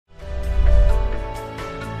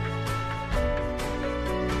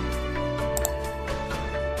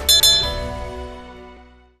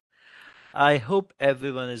I hope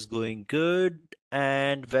everyone is going good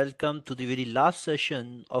and welcome to the very last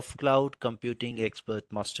session of Cloud Computing Expert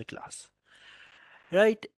Masterclass.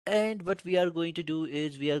 Right, and what we are going to do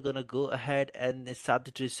is we are going to go ahead and start the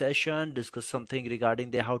today's session, discuss something regarding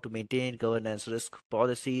the how to maintain governance risk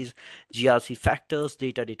policies, GRC factors,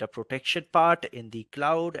 data protection part in the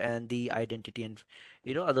cloud, and the identity and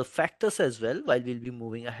other factors as well while we'll be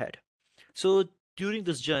moving ahead. So during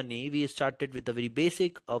this journey, we started with the very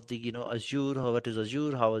basic of the Azure, what is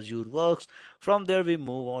Azure, how Azure works. From there, we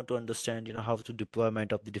move on to understand how to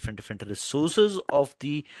deployment of the different resources of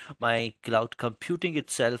the my cloud computing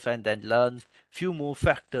itself, and then learn few more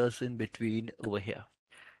factors in between over here.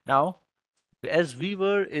 Now, as we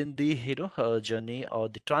were in the journey or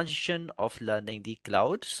the transition of learning the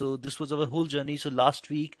cloud, so this was our whole journey. So last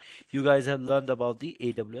week, you guys have learned about the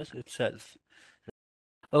AWS itself.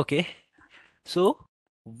 Okay, so,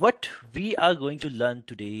 what we are going to learn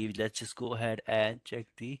today, let's just go ahead and check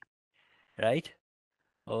the right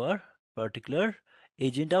our particular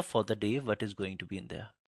agenda for the day, what is going to be in there.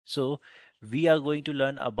 So, we are going to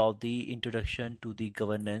learn about the introduction to the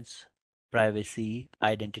governance, privacy,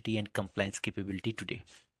 identity, and compliance capability today.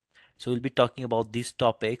 So, we'll be talking about these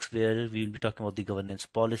topics where we will be talking about the governance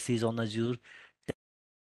policies on Azure,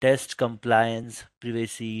 test compliance,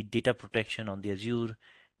 privacy, data protection on the Azure,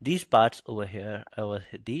 these parts over here, over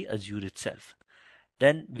the Azure itself.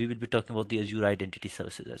 Then we will be talking about the Azure Identity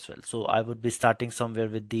Services as well. So I would be starting somewhere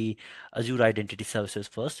with the Azure Identity Services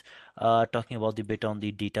first, talking about the bit on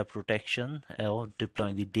the data protection, or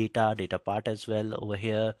deploying the data part as well over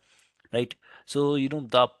here, right? So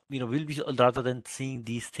we'll be rather than seeing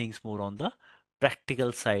these things more on the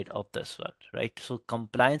practical side of this one, right? So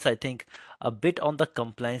compliance, I think a bit on the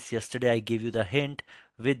compliance. Yesterday I gave you the hint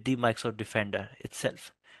with the Microsoft Defender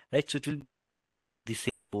itself, right? So it will be the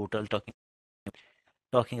same portal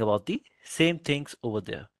talking about the same things over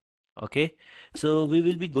there. Okay, so we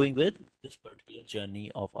will be going with this particular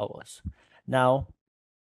journey of ours. Now,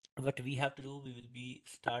 what we have to do, we will be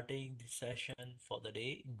starting the session for the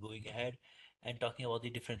day, going ahead and talking about the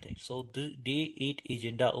different things. So the day 8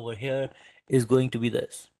 agenda over here is going to be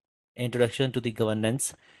this: introduction to the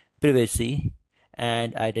governance, privacy,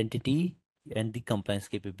 and identity, and the compliance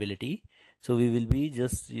capability. So we will be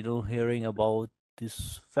just hearing about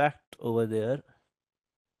this fact over there,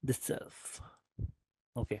 this self.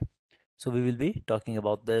 Okay, so we will be talking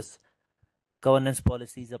about this governance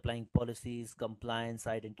policies, applying policies, compliance,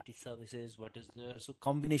 identity services, what is there. So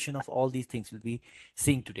combination of all these things we'll be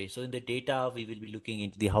seeing today. So in the data, we will be looking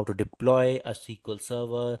into the how to deploy a SQL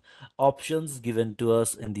server, options given to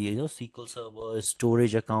us in the SQL server,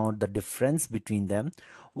 storage account, the difference between them,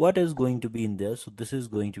 what is going to be in there. So this is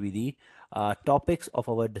going to be the topics of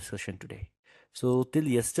our discussion today. So till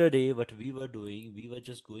yesterday, what we were doing, we were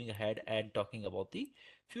just going ahead and talking about the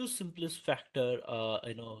few simplest factor are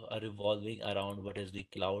revolving around what is the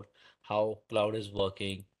cloud, how cloud is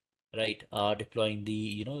working, right? Deploying the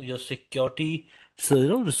your security,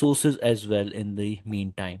 so resources as well in the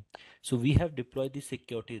meantime. So we have deployed the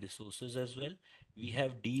security resources as well. We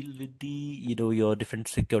have deal with the your different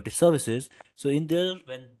security services. So in there,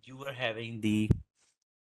 when you were having the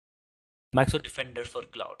Microsoft Defender for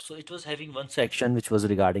Cloud. So it was having one section which was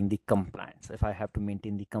regarding the compliance. If I have to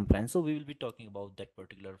maintain the compliance, so we will be talking about that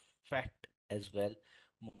particular fact as well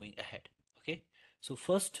moving ahead. Okay. So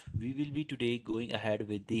first we will be today going ahead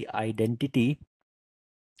with the identity,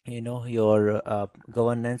 your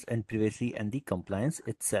governance and privacy and the compliance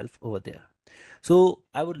itself over there. So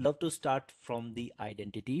I would love to start from the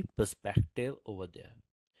identity perspective over there.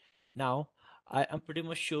 Now, I am pretty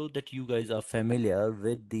much sure that you guys are familiar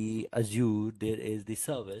with the Azure. There is the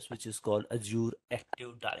service which is called Azure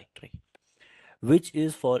Active Directory, which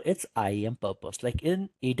is for its IAM purpose. Like in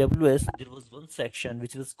AWS, there was one section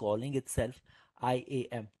which was calling itself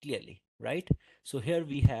IAM clearly, right? So here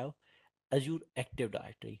we have Azure Active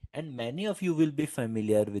Directory, and many of you will be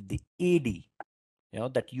familiar with the AD,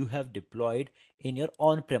 that you have deployed in your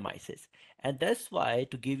on premises. And that's why,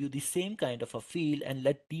 to give you the same kind of a feel and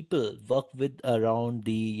let people work with around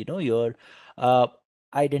the your uh,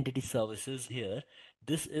 identity services here,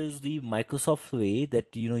 this is the Microsoft way,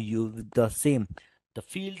 that you the same, the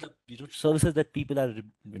field, the services that people are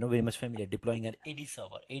very much familiar deploying an AD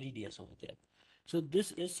server, ADDS over there. So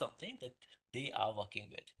this is something that they are working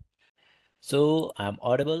with. So I'm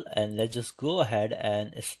audible, and let's just go ahead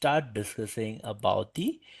and start discussing about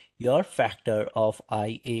the your factor of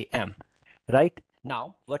IAM. Right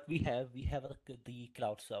now, what we have the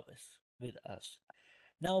cloud service with us.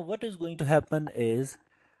 Now, what is going to happen is,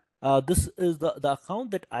 this is the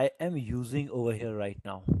account that I am using over here right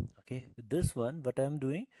now. Okay, this one, what I'm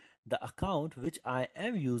doing, the account which I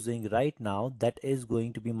am using right now, that is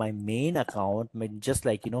going to be my main account. Just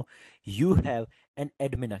like, you have an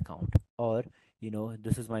admin account, or,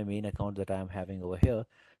 this is my main account that I am having over here.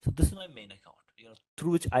 So this is my main account,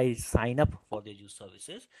 through which I sign up for their use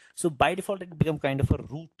services. So by default, it become kind of a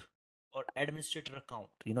root or administrator account.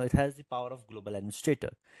 It has the power of global administrator.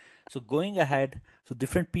 So going ahead, so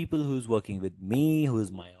different people who is working with me, who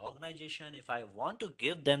is my organization, if I want to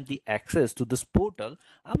give them the access to this portal,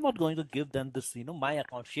 I'm not going to give them this, my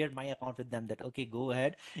account, share my account with them, that okay, go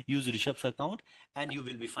ahead, use Rishabh's account and you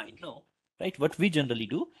will be fine. No, right? What we generally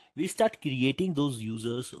do, we start creating those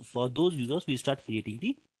users. For those users, we start creating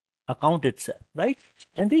the account itself, right?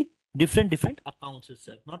 And the different accounts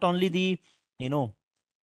itself. Not only the, you know,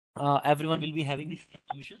 everyone will be having the same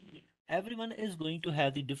permission. Everyone is going to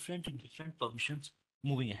have the different permissions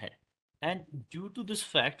moving ahead. And due to this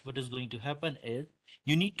fact, what is going to happen is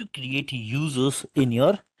you need to create users in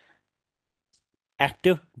your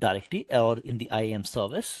Active Directory or in the IAM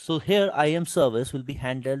service. So here IAM service will be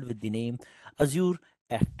handled with the name Azure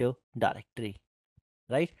Active Directory,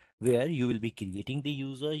 right? Where you will be creating the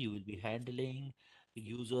user, you will be handling the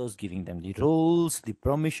users, giving them the roles, the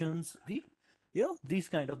permissions, these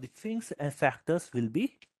kind of the things and factors will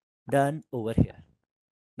be done over here.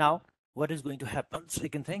 Now, what is going to happen?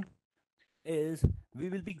 Second thing is we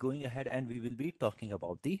will be going ahead and we will be talking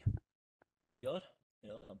about the your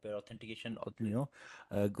compare authentication,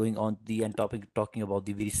 or going on the end topic, talking about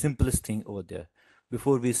the very simplest thing over there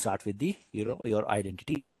before we start with the your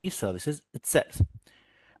identity services itself.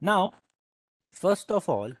 Now, first of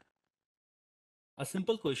all, a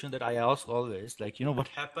simple question that I ask always, like, what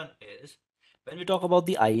happened is when we talk about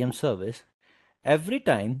the IAM service, every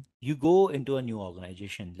time you go into a new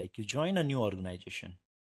organization, like you join a new organization.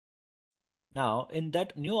 Now, in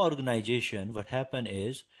that new organization, what happened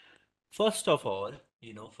is, first of all,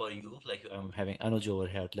 for you, like I'm having Anuj over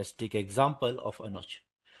here. Let's take example of Anuj.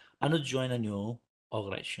 Anuj join a new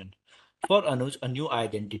organization. For Anuj, a new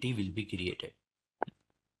identity will be created.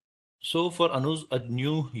 So for Anuj, a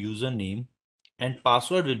new username and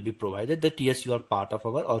password will be provided, that yes, you are part of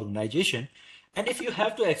our organization. And if you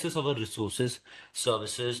have to access our resources,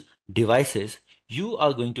 services, devices, you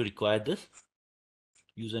are going to require this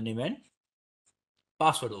username and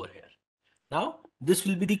password over here. Now, this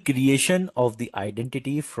will be the creation of the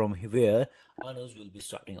identity from where Anuj will be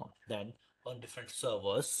starting on. Then on different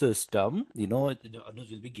servers, system,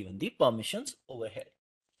 Anuj will be given the permissions over here.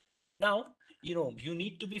 Now, you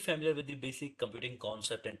need to be familiar with the basic computing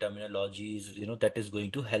concept and terminologies, that is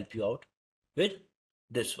going to help you out with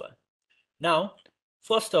this one. Now,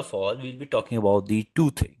 first of all, we'll be talking about the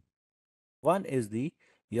two things. One is the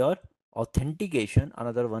your authentication,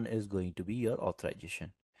 another one is going to be your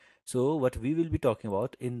authorization. So what we will be talking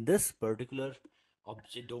about in this particular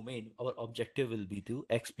object domain, our objective will be to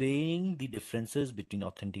explain the differences between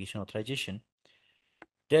authentication and authorization,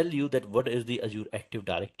 tell you that what is the Azure Active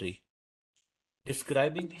Directory,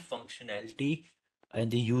 describing the functionality and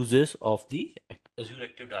the uses of the Azure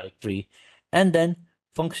Active Directory, and then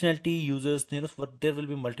functionality users, but there will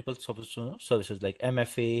be multiple services like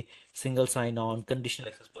MFA, single sign-on, conditional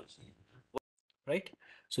access policy, right?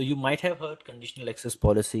 So you might have heard conditional access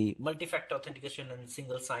policy, multi-factor authentication, and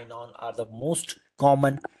single sign-on are the most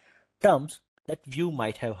common terms that you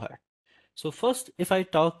might have heard. So first, if I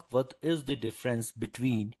talk what is the difference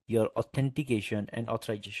between your authentication and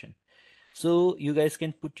authorization. So you guys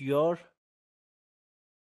can put your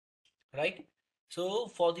right. So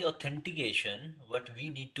for the authentication, what we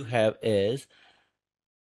need to have is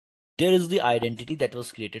there is the identity that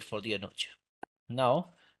was created for the Anuj. Now,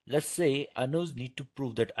 let's say Anuj need to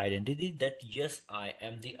prove that identity, that yes, I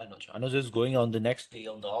am the Anuj. Anuj is going on the next day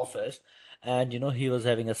on the office, and he was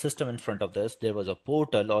having a system in front of this. There was a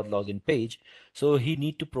portal or login page. So he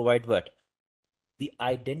need to provide what? The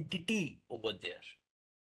identity over there,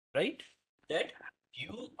 right? That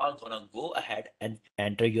you are gonna go ahead and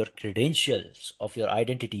enter your credentials of your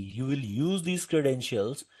identity. You will use these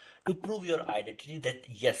credentials to prove your identity, that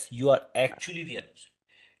yes, you are actually the Anuj.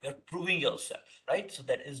 You're proving yourself, right? So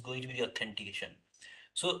that is going to be the authentication.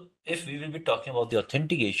 So if we will be talking about the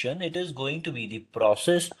authentication, it is going to be the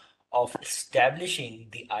process of establishing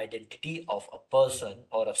the identity of a person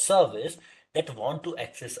or a service that want to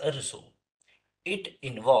access a resource. It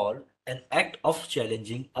involved an act of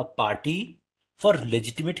challenging a party for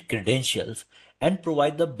legitimate credentials and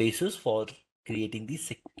provide the basis for creating the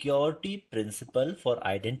security principle for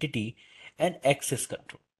identity and access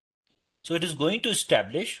control. So it is going to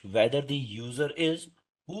establish whether the user is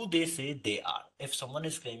who they say they are. If someone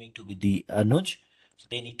is claiming to be the Anuj,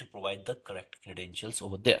 they need to provide the correct credentials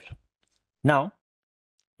over there. Now,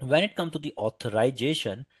 When it comes to the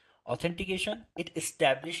authorization, authentication, it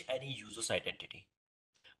establish any user's identity.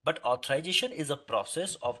 But authorization is a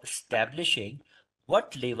process of establishing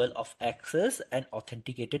what level of access an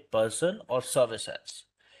authenticated person or service has.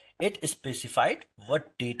 It specified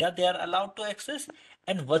what data they are allowed to access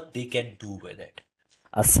and what they can do with it.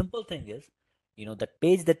 A simple thing is, that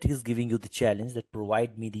page that is giving you the challenge that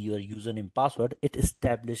provide me your username password, it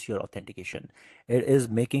establish your authentication. It is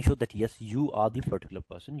making sure that yes, you are the particular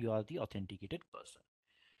person, you are the authenticated person.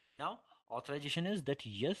 Now, authorization is that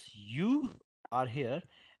yes, you are here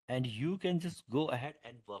and you can just go ahead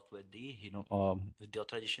and work with the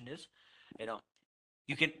authorization is, you know,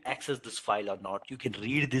 you can access this file or not. You can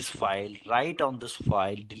read this file, write on this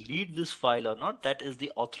file, delete this file or not. That is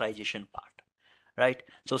the authorization part, right?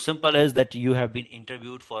 So simple as that you have been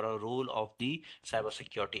interviewed for a role of the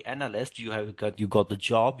cybersecurity analyst. You got the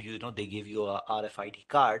job. They give you a RFID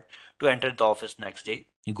card to enter the office next day.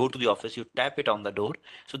 You go to the office, you tap it on the door.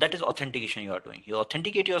 So that is authentication you are doing. You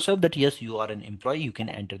authenticate yourself that yes, you are an employee. You can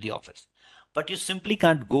enter the office, but you simply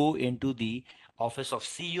can't go into the office of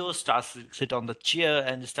CEO, sit on the chair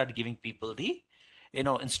and start giving people the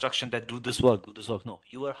instruction that do this work. No,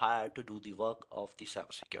 you are hired to do the work of the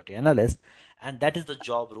cybersecurity analyst, and that is the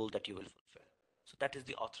job role that you will fulfill. So that is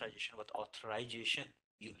the authorization. What authorization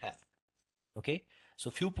you have? Okay. So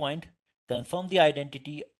few point: confirm the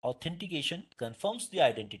identity. Authentication confirms the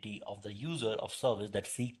identity of the user of service that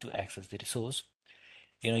seek to access the resource.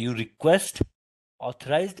 You request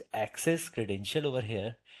authorized access credential over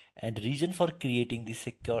here, and reason for creating the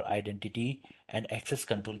secure identity and access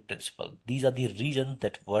control principle. These are the reasons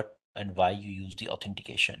that what and why you use the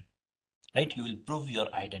authentication, right? You will prove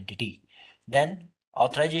your identity. Then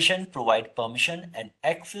authorization provide permission and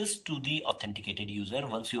access to the authenticated user.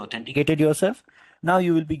 Once you authenticated yourself, now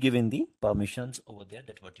you will be given the permissions over there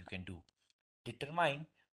that what you can do. Determine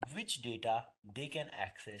which data they can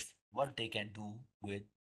access, what they can do with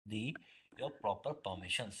the your proper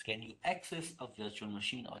permissions. Can you access a virtual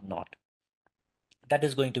machine or not? That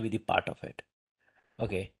is going to be the part of it.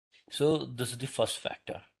 Okay, so this is the first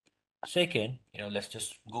factor. Second, let's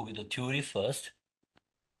just go with the theory first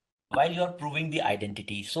while you're proving the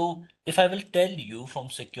identity. So if I will tell you from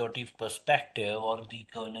security perspective or the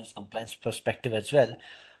governance compliance perspective as well,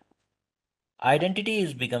 identity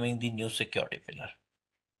is becoming the new security pillar,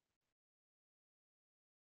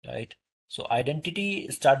 right? So identity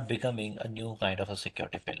start becoming a new kind of a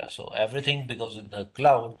security pillar. So everything because in the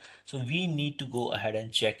cloud, so we need to go ahead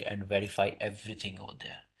and check and verify everything over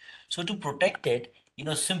there. So to protect it,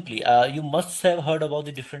 simply, you must have heard about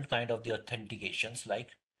the different kind of the authentications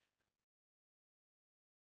like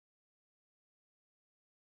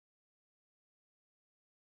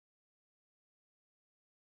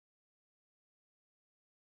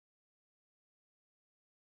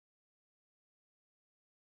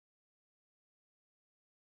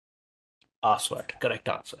password, correct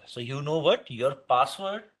answer. So you know what? Your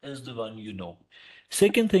password is the one you know.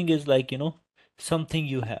 Second thing is like, something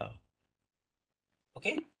you have.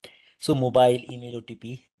 Okay. So mobile, email,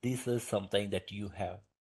 OTP, this is something that you have.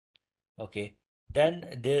 Okay.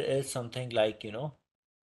 Then there is something like,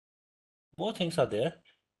 more things are there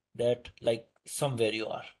that like somewhere you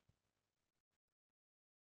are,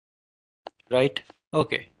 right?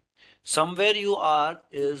 Okay. Somewhere you are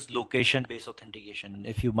is location based authentication.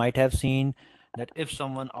 If you might have seen that if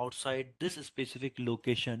someone outside this specific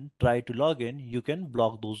location try to log in, you can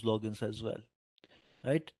block those logins as well,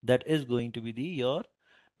 right? That is going to be the your,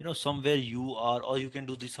 somewhere you are, or you can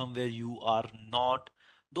do the somewhere you are not.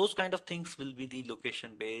 Those kind of things will be the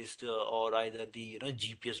location based or either the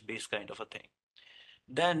GPS based kind of a thing.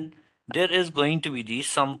 Then there is going to be the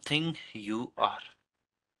something you are.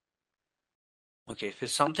 Okay, if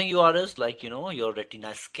it's something you are is like, your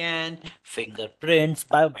retina scan, fingerprints,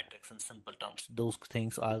 biometrics in simple terms. Those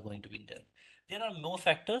things are going to be there. There are more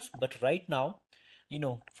factors, but right now,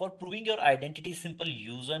 for proving your identity, simple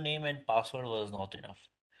username and password was not enough.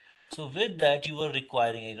 So with that, you were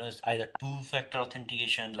requiring, it's either two-factor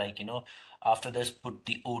authentication, like, after this, put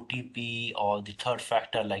the OTP or the third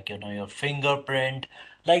factor, like, your fingerprint,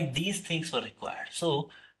 like these things were required. So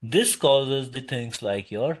this causes the things like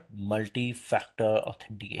your multi-factor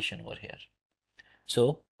authentication over here.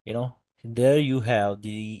 So, there you have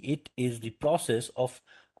it is the process of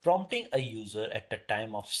prompting a user at the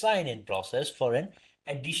time of sign-in process for an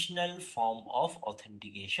additional form of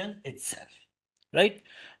authentication itself, right?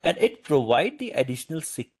 And it provide the additional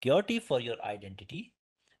security for your identity.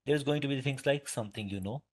 There's going to be things like something you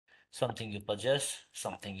know, something you possess,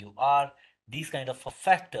 something you are, these kind of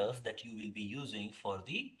factors that you will be using for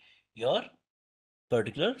the your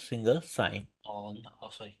particular single sign on. Oh,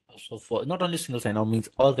 sorry. So for not only single sign on means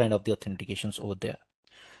all kind of the authentications over there.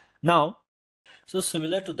 Now, so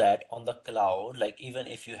similar to that on the cloud, like even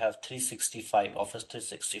if you have 365, Office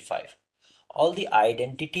 365, all the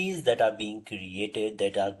identities that are being created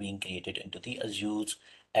into the Azure's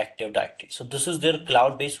Active Directory. So this is their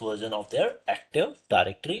cloud-based version of their Active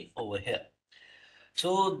Directory over here.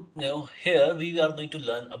 So here we are going to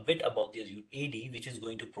learn a bit about the Azure AD, which is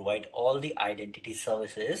going to provide all the identity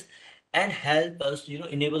services and help us,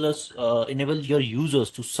 enable your users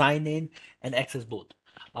to sign in and access both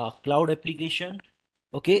cloud application,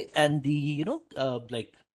 okay, and the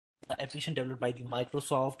like application developed by the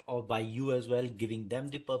Microsoft or by you as well, giving them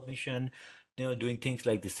the permission, doing things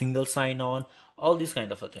like the single sign-on, all these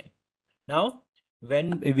kind of a thing. Now,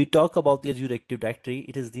 when we talk about the Azure Active Directory,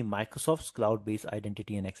 it is the Microsoft's cloud-based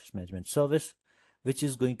identity and access management service, which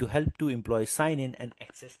is going to help to employees sign in and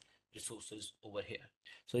access resources over here.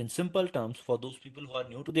 So in simple terms, for those people who are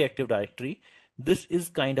new to the Active Directory, this is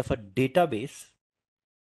kind of a database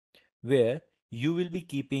where you will be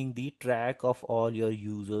keeping the track of all your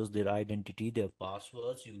users, their identity, their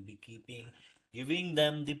passwords. You will be giving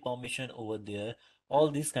them the permission over there. All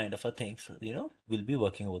these kind of a things, will be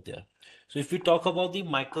working over there. So if we talk about the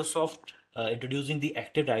Microsoft introducing the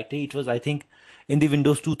Active Directory, it was, I think, in the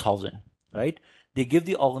Windows 2000, right? They give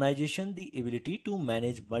the organization the ability to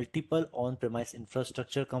manage multiple on-premise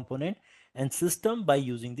infrastructure component and system by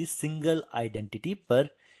using the single identity per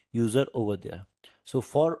user over there. So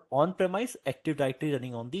for on-premise Active Directory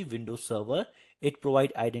running on the Windows Server, it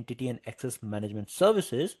provides identity and access management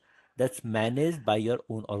services that's managed by your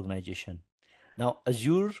own organization. Now,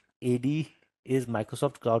 Azure AD is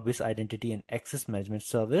Microsoft Cloud-based identity and access management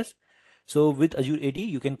service. So with Azure AD,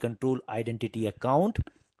 you can control identity account,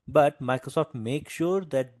 but Microsoft makes sure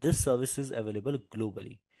that this service is available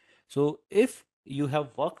globally. So if you have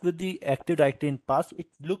worked with the Active Directory in past, it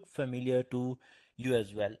look familiar to you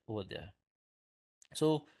as well over there.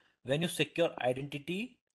 So when you secure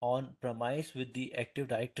identity on premise with the Active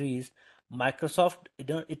Directories, Microsoft,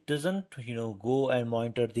 it doesn't go and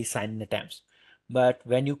monitor the sign-in attempts. But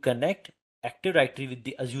when you connect Active Directory with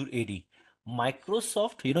the Azure AD,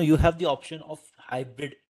 Microsoft, you have the option of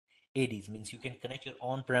hybrid ADs, means you can connect your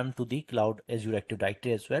on-prem to the cloud Azure Active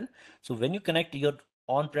Directory as well. So when you connect your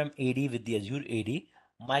on-prem AD with the Azure AD,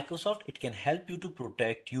 Microsoft, it can help you to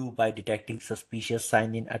protect you by detecting suspicious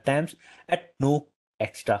sign-in attempts at no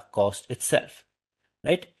extra cost itself,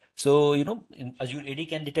 right? So, in Azure AD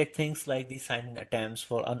can detect things like the sign-in attempts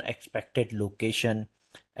for unexpected location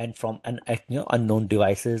and from unknown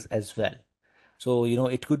devices as well. So,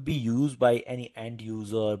 it could be used by any end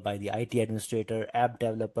user, by the IT administrator, app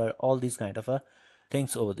developer, all these kind of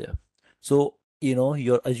things over there. So,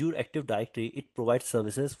 your Azure Active Directory, it provides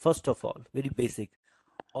services, first of all, very basic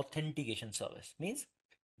authentication service, means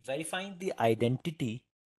verifying the identity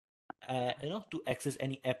to access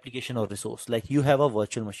any application or resource. Like you have a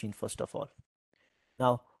virtual machine, first of all.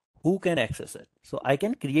 Now, who can access it? So I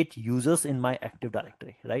can create users in my Active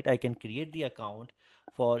Directory, right? I can create the account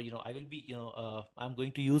for, I will be, I'm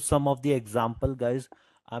going to use some of the example, guys.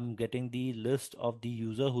 I'm getting the list of the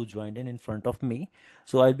user who joined in front of me.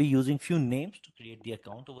 So I'll be using few names to create the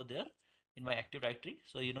account over there in my Active Directory.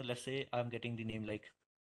 So, let's say I'm getting the name like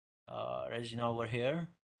Regina over here.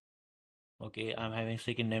 Okay, I'm having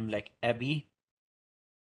second name like Abby,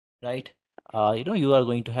 right? You are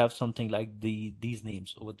going to have something like these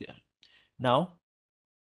names over there. Now,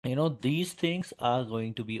 these things are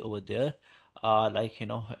going to be over there, like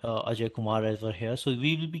Ajay Kumar over here. So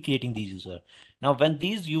we will be creating these user. Now, when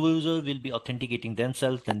these users will be authenticating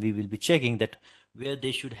themselves, then we will be checking that where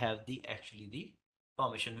they should have the actually the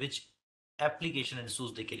permission, which application and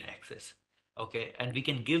resource they can access. Okay, and we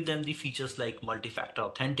can give them the features like multi-factor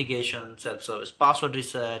authentication, self-service password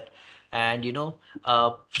reset, and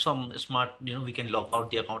some smart, we can log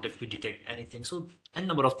out the account if we detect anything. So a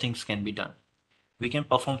number of things can be done. We can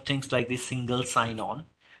perform things like the single sign-on,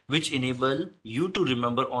 which enable you to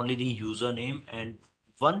remember only the username and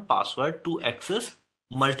one password to access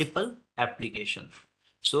multiple applications.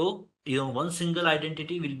 So, one single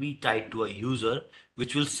identity will be tied to a user,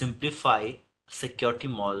 which will simplify security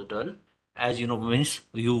model. As means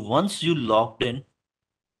you once you logged in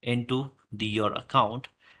into your account,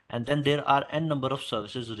 and then there are n number of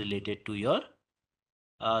services related to your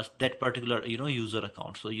that particular user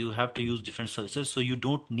account. So you have to use different services, so you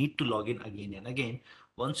don't need to log in again and again.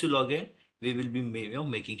 Once you log in, we will be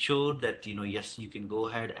making sure that yes, you can go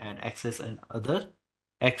ahead and access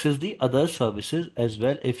the other services as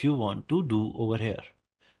well if you want to do over here,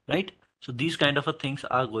 right? So these kind of things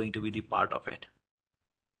are going to be the part of it.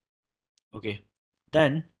 Okay.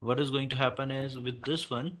 Then what is going to happen is with this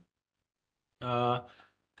one, uh,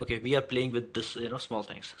 okay, we are playing with this, small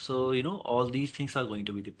things. So, all these things are going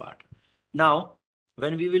to be the part. Now,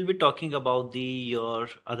 when we will be talking about the your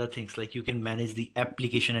other things, like you can manage the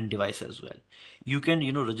application and device as well. You can,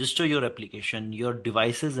 register your application, your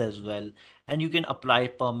devices as well, and you can apply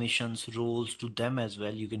permissions, roles to them as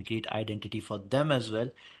well. You can create identity for them as well,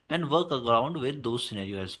 and work around with those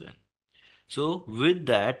scenarios as well. So with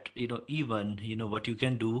that, even, what you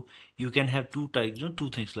can do, you can have two types, two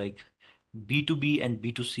things like B2B and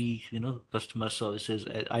B2C, customer services,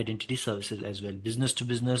 identity services as well, business to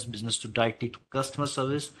business, business to directly to customer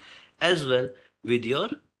service, as well with your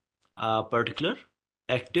particular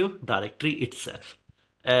Active Directory itself.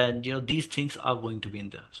 And these things are going to be in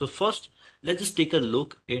there. So first, let's just take a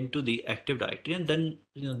look into the Active Directory, and then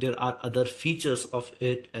there are other features of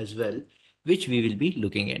it as well, which we will be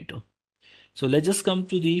looking into. So let's just come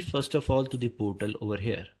to the first of all to the portal over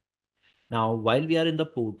here. Now, while we are in the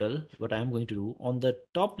portal, what I'm going to do on the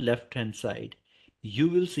top left hand side, you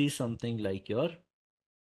will see something like your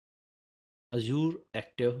Azure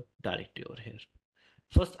Active Directory over here.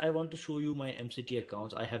 First, I want to show you my MCT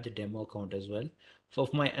accounts. I have the demo account as well. So,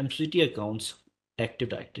 of my MCT accounts, Active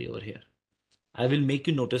Directory over here. I will make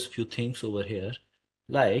you notice few things over here.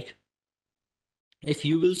 Like, if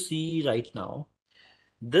you will see right now,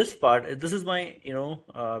 this part, this is my,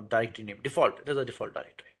 directory name, default. It is a default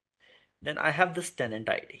directory. Then I have this tenant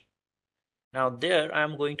ID. Now there I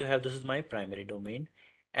am going to have, this is my primary domain,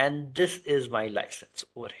 and this is my license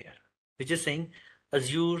over here, which is saying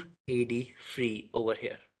Azure AD free over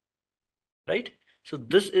here, right? So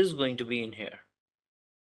this is going to be in here.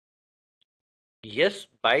 Yes,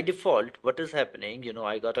 by default, what is happening,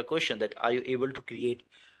 I got a question that are you able to create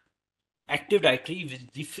Active Directory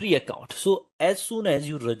with the free account? So as soon as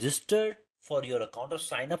you register for your account or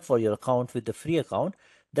sign up for your account with the free account,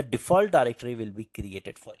 the default directory will be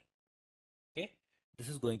created for you. Okay, this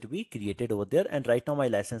is going to be created over there, and right now my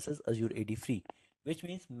license is Azure AD free, which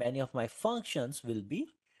means many of my functions will be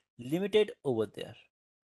limited over there.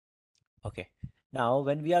 Okay, now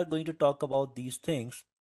when we are going to talk about these things,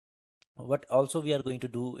 what also we are going to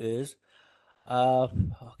do is uh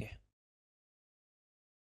okay,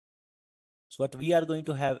 so what we are going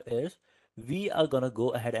to have is we are gonna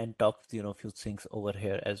go ahead and talk few things over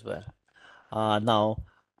here as well. Now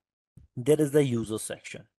there is the user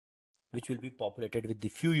section which will be populated with the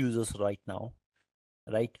few users right now.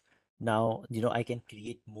 Right now, I can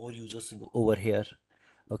create more users over here.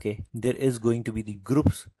 Okay, there is going to be the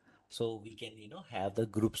groups, so we can have the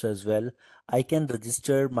groups as well. I can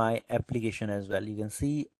register my application as well. You can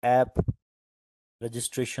see app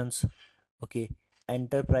registrations. Okay,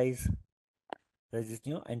 enterprise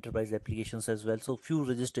enterprise applications as well. So few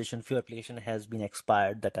application has been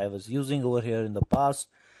expired that I was using over here in the past,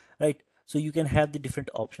 right? So you can have the different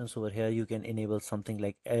options over here. You can enable something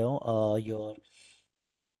like your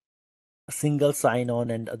single sign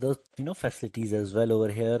on and other facilities as well over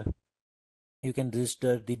here. You can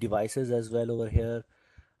register the devices as well over here,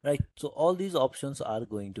 right? So all these options are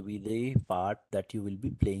going to be the part that you will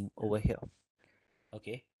be playing over here.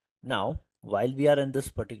 Okay, now while we are in this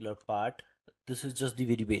particular part, this is just the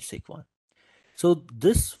very basic one. So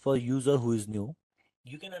this, for user who is new,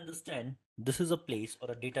 you can understand this is a place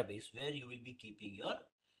or a database where you will be keeping your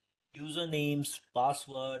usernames,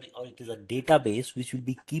 password, or it is a database which will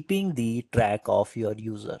be keeping the track of your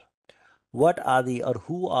user. What are the, or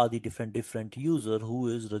who are the different user who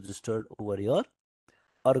is registered over your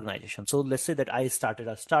organization? So let's say that I started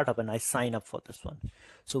a startup and I sign up for this one.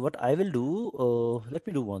 So what I will do, let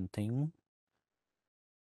me do one thing.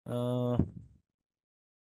 Let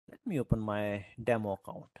me open my demo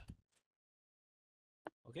account.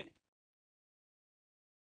 Okay,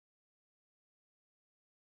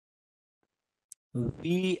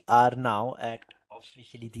 we are now at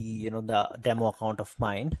officially the the demo account of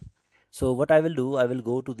mine. So what I will do, I will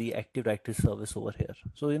go to the Active Directory service over here.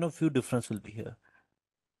 So few difference will be here.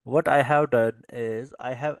 What I have done is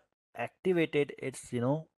I have activated its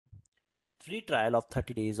free trial of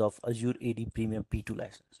 30 days of Azure AD Premium P2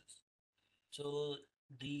 licenses. So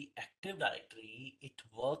the Active Directory, it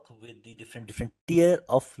work with the different tier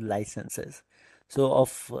of licenses. So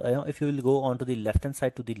of if you will go on to the left hand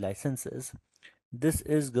side to the licenses, this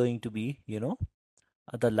is going to be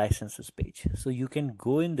the licenses page. So you can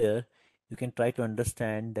go in there, you can try to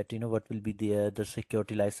understand that what will be there, the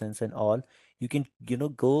security license and all. You can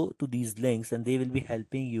go to these links and they will be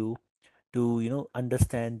helping you to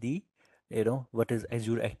understand the what is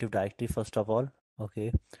Azure Active Directory first of all.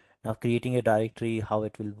 Okay, now creating a directory, how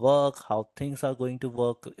it will work, how things are going to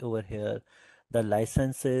work over here. the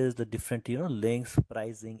licenses, the different, links,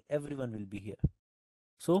 pricing, everyone will be here.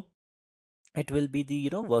 So it will be the,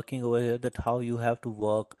 working over here, that how you have to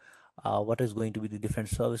work, what is going to be the different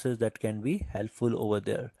services that can be helpful over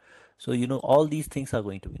there. So, all these things are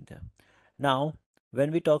going to be there. Now,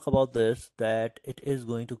 when we talk about this, that it is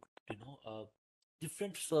going to,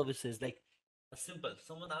 different services, like a simple,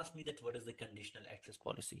 someone asked me that what is the conditional access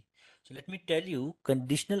policy. So let me tell you,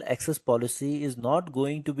 conditional access policy is not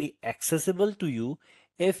going to be accessible to you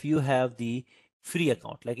if you have the free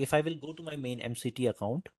account. Like if I will go to my main MCT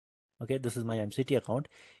account, okay, this is my MCT account,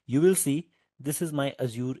 you will see this is my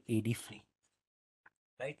Azure AD free,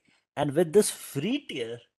 right? And with this free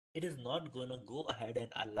tier, it is not going to go ahead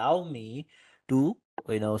and allow me to,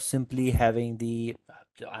 simply having the,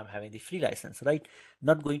 I'm having the free license, right?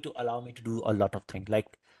 Not going to allow me to do a lot of things.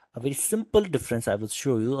 Like a very simple difference, I will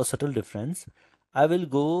show you a subtle difference. I will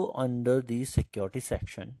go under the security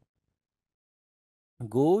section,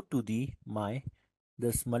 go to the my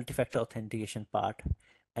this multi-factor authentication part,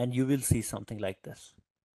 and you will see something like this,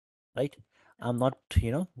 right? I'm not,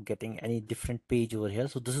 getting any different page over here.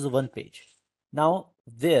 So this is one page. Now,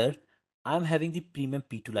 there I'm having the premium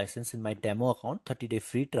P2 license in my demo account, 30-day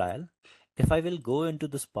free trial. If I will go into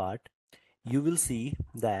this part, you will see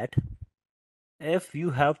that if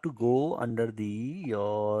you have to go under the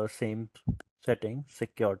your same setting,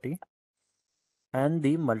 security, and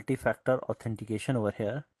the multi-factor authentication over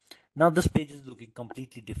here. Now this page is looking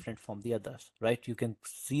completely different from the others, right? You can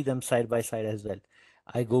see them side by side as well.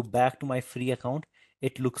 I go back to my free account,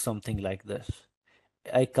 it looks something like this.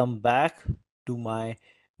 I come back to my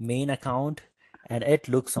main account and it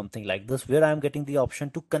looks something like this, where I'm getting the option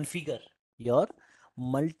to configure your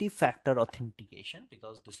multi-factor authentication,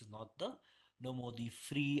 because this is not the no more the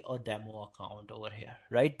free or demo account over here,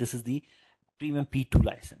 right? This is the premium P2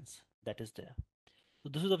 license that is there. So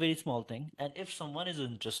this is a very small thing. And if someone is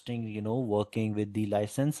interested, working with the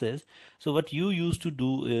licenses, so what you used to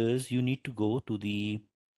do is you need to go to the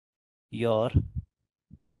your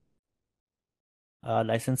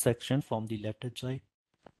license section from the left hand side.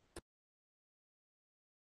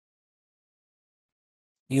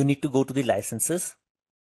 You need to go to the licenses.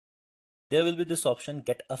 There will be this option,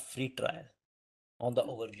 get a free trial, on the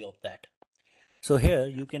overview of that. So here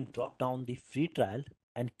you can drop down the free trial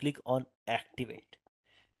and click on activate.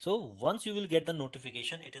 So once you will get the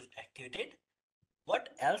notification, it is activated. What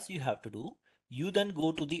else you have to do? You then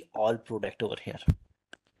go to the all product over here.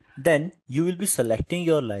 Then you will be selecting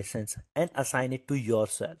your license and assign it to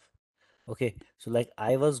yourself. Okay, so like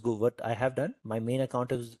what I have done, my main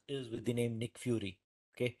account is with the name Nick Fury.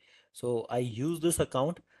 Okay, so I use this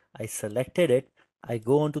account, I selected it, I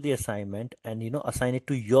go on to the assignment and assign it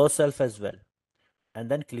to yourself as well,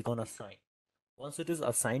 and then click on assign. Once it is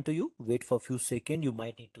assigned to you, wait for a few seconds, you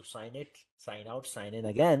might need to sign it, sign out, sign in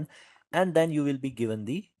again, and then you will be given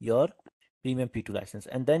the your premium P2 license,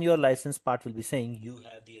 and then your license part will be saying you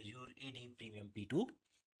have the Azure AD premium P2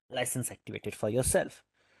 license activated for yourself,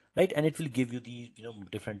 right? And it will give you the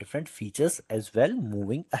different features as well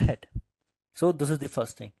moving ahead. So this is the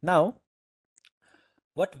first thing. Now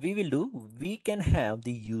what we will do, we can have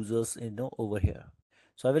the users over here.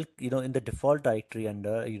 So I will in the default directory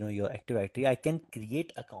under your active directory, I can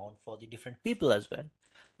create account for the different people as well.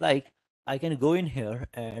 Like I can go in here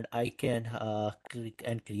and I can click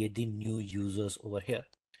and create the new users over here.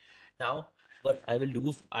 Now what I will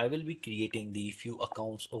do, I will be creating the few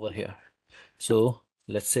accounts over here. So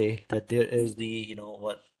let's say that there is the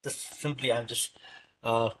what, this simply I'm just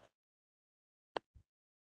uh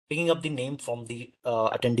picking up the name from the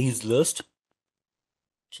attendees list.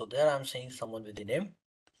 So there I'm saying someone with the name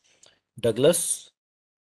Douglas,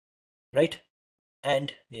 right?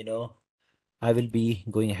 And I will be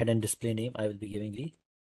going ahead and display name. I will be giving the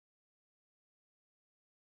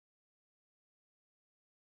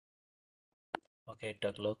okay,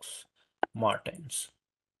 Douglas Martins.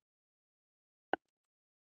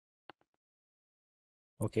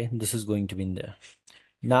 Okay, this is going to be in there.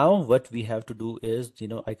 Now what we have to do is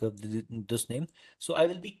I got this name. So I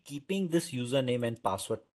will be keeping this username and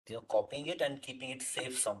password, copying it and keeping it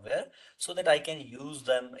safe somewhere so that I can use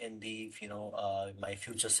them in the my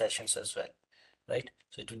future sessions as well, right?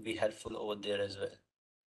 So it will be helpful over there as well.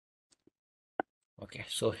 Okay,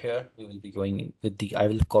 so here we will be going in with the, I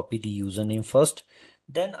will copy the username first,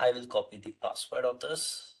 then I will copy the password of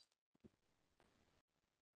this.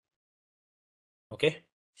 Okay,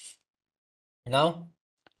 now,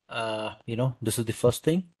 this is the first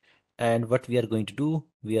thing. And what we are going to do,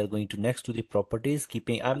 we are going to next to the properties,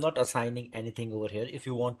 keeping, I'm not assigning anything over here. If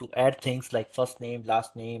you want to add things like first name,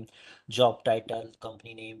 last name, job title,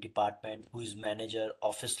 company name, department, who is manager,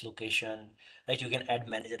 office location, right? You can add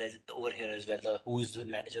manager as over here as well, who is the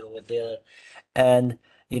manager over there, and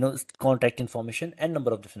contact information and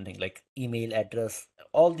number of different things like email address,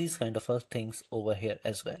 all these kind of things over here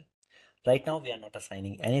as well. Right now, we are not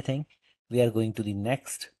assigning anything. We are going to the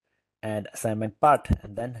next and assignment part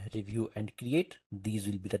and then review and create. These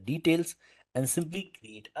will be the details and simply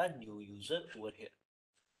create a new user over here.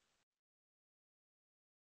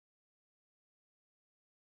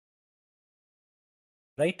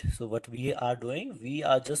 Right? So what we are doing, we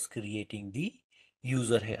are just creating the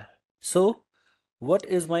user here. So what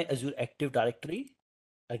is my Azure Active Directory?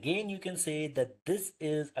 Again, you can say that this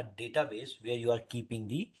is a database where you are keeping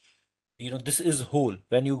the this is whole.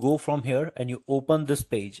 When you go from here and you open this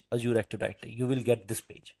page, Azure Active Directory, you will get this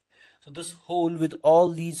page. So this whole with all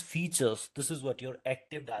these features, this is what your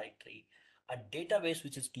Active Directory, a database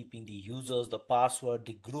which is keeping the users, the password,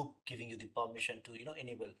 the group, giving you the permission to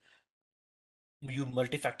enable you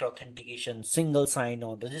multi-factor authentication, single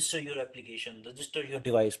sign-on, register your application, register your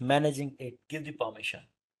device, managing it, give the permission.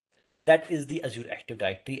 That is the Azure Active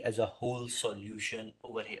Directory as a whole solution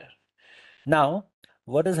over here. Now,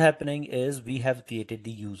 what is happening is we have created the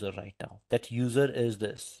user right now. That user is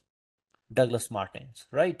this Douglas Martins,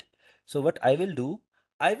 right? So what I will do,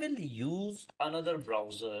 I will use another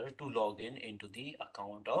browser to log in into the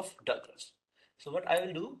account of Douglas. So what I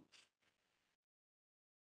will do,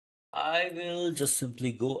 I will just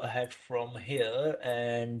simply go ahead from here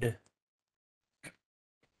and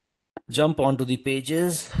jump onto the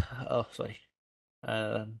pages. Oh, sorry.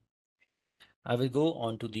 Um, I will go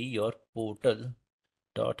onto the your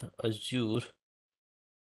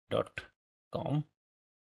portal.azure.com.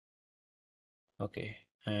 Okay,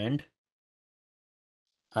 and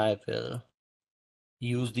I will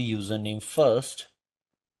use the username first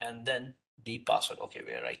and then the password. Okay,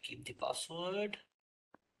 where I keep the password.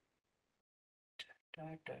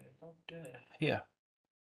 Here,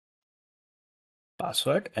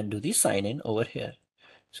 password, and do the sign in over here.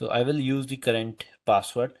 So I will use the current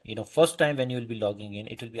password. First time when you will be logging in,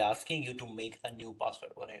 it will be asking you to make a new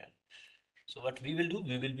password over here. So what we will do,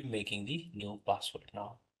 we will be making the new password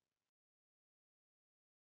now.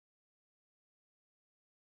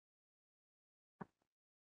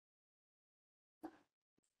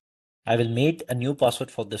 I will make a new password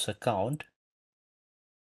for this account.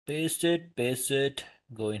 Paste it,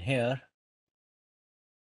 go in here.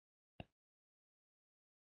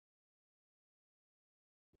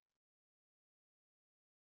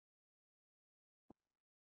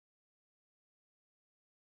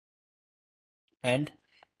 And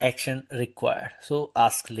action required. So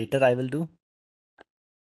ask later I will do.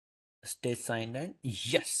 Stay signed in.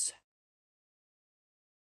 Yes.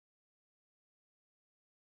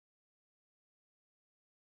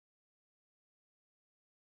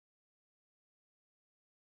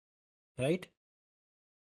 Right.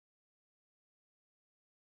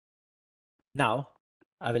 Now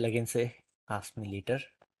I will again say ask me later.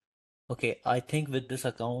 Okay, I think with this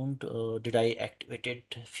account, did I activated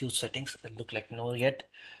few settings? It look like no yet.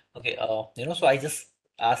 Okay, so I just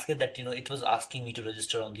asked it that, it was asking me to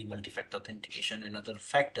register on the multi-factor authentication and other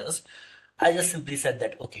factors. I just simply said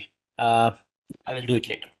that, okay, I will do it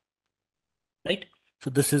later, right? So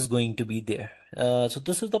this is going to be there. So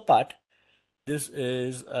this is the part. This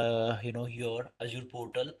is your Azure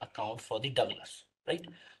portal account for the Douglas, right?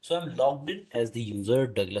 So I'm logged in as the user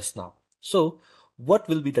Douglas now. So what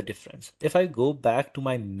will be the difference? If I go back to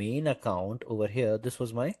my main account over here, this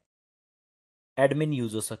was my admin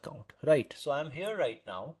users account, right? So I'm here right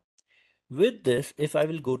now. With this, if I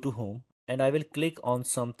will go to home and I will click on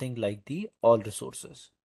something like the all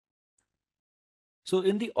resources. So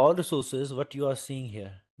in the all resources, what you are seeing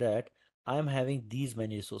here that I'm having these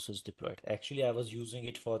many resources deployed. Actually, I was using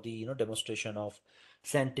it for the demonstration of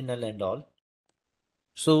Sentinel and all.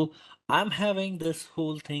 So I'm having this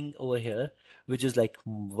whole thing over here, which is like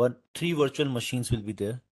three virtual machines will be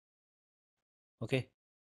there. Okay.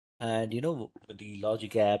 And the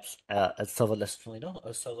logic apps, a serverless, a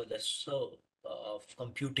serverless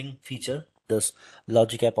computing feature. This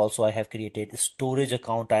logic app also I have created. Storage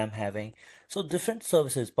account I am having. So different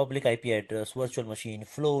services, public IP address, virtual machine,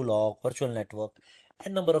 flow log, virtual network,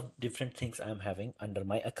 and number of different things I am having under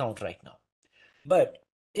my account right now. But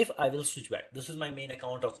if I will switch back, this is my main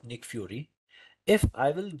account of Nick Fury. If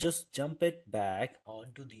I will just jump it back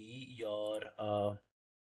onto the your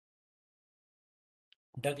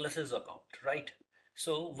Douglas's account, right?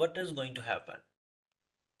 So what is going to happen?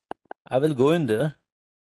 I will go in there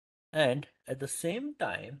And at the same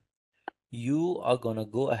time, you are gonna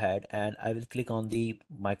go ahead and I will click on the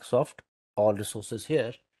Microsoft all resources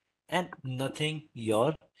here, and nothing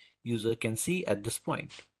your user can see at this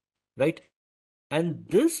point, right? And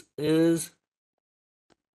this is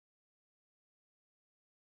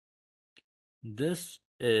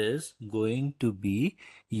going to be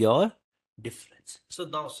your difference. So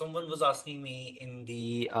now someone was asking me in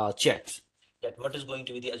the chats that what is going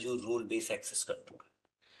to be the Azure role-based access control,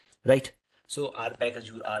 right? So RPAC,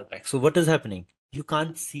 Azure RPAC. So what is happening? You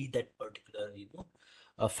can't see that particular,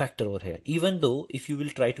 factor over here. Even though if you will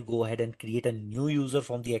try to go ahead and create a new user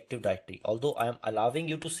from the Active Directory, although I am allowing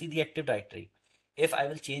you to see the Active Directory, if I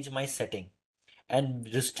will change my setting and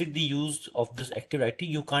restrict the use of this Active Directory,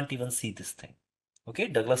 you can't even see this thing. Okay,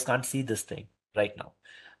 Douglas can't see this thing right now.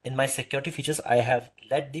 In my security features, I have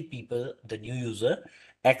let the people, the new user,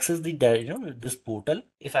 access the this portal.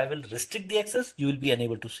 If I will restrict the access, you will be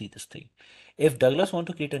unable to see this thing. If Douglas want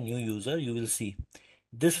to create a new user, you will see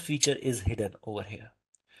this feature is hidden over here.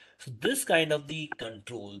 So this kind of the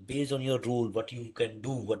control based on your role, what you can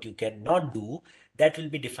do, what you cannot do, that will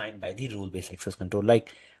be defined by the role-based access control.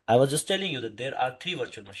 Like I was just telling you that there are three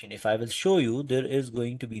virtual machines. If I will show you, there is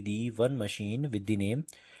going to be the one machine with the name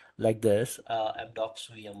like this,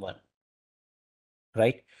 mdocs VM1,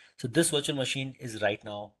 right? So this virtual machine is right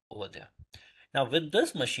now over there. Now with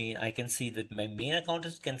this machine, I can see that my main account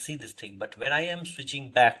can see this thing, but when I am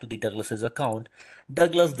switching back to the Douglas's account,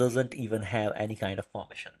 Douglas doesn't even have any kind of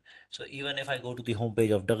permission. So even if I go to the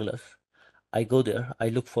homepage of Douglas, I go there, I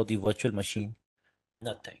look for the virtual machine,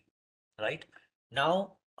 nothing, right?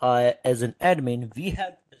 Now, as an admin, we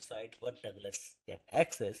have to decide what Douglas can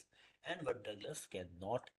access and what Douglas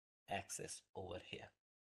cannot access over here,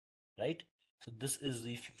 right? So this is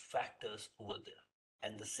the few factors over there.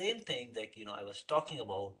 And the same thing that I was talking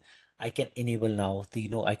about, I can enable now the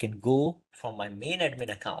I can go from my main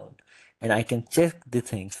admin account and I can check the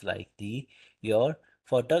things like the your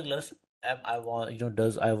for Douglas. I want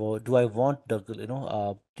does I want do I want Douglas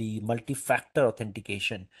the multi-factor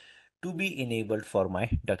authentication to be enabled for my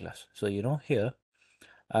Douglas. So here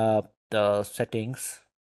the settings,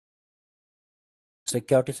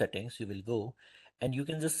 security settings, you will go and you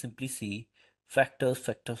can just simply see factors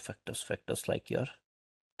like your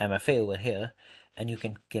MFA over here, and I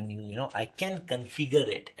can configure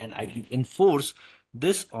it and I can enforce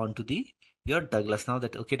this onto the your Douglas. Now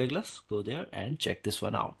that okay, Douglas, go there and check this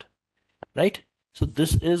one out, right? So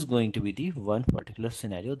this is going to be the one particular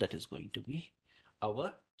scenario that is going to be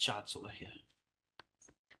our charts over here,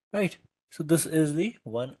 right? So this is the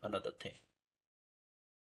one another thing.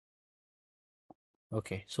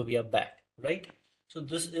 Okay, so we are back, right? So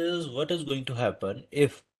this is what is going to happen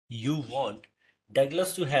if you want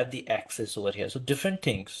Douglas to have the access over here. So different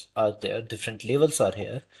things are there, different levels are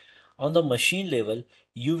here. On the machine level,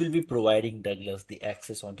 you will be providing Douglas the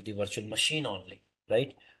access onto the virtual machine only,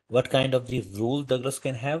 right? What kind of the role Douglas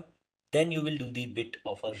can have, then you will do the bit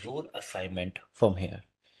of a role assignment from here.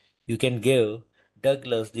 You can give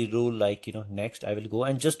Douglas the role like, next I will go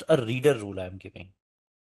and just a reader role I'm giving,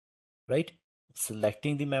 right?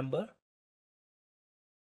 Selecting the member,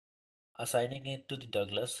 assigning it to the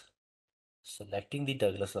Douglas, selecting the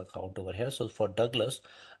Douglas account over here. So for Douglas,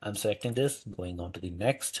 I'm selecting this, going on to the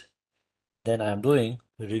next. Then I'm doing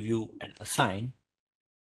review and assign.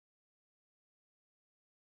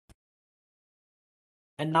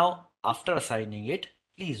 And now after assigning it,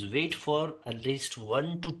 please wait for at least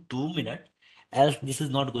 1 to 2 minutes, else this is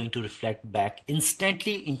not going to reflect back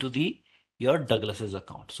instantly into the your Douglas's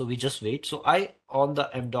account. So we just wait. So I on the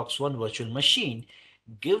mdocs1 virtual machine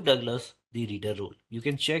give Douglas the reader role. You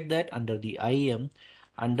can check that under the IAM,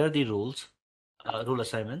 under the roles, role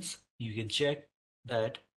assignments. You can check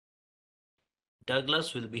that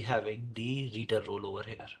Douglas will be having the reader role over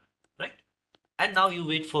here, right? And now you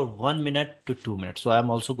wait for 1 minute to 2 minutes. So I'm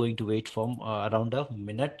also going to wait from around a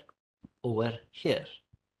minute over here.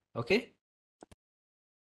 Okay.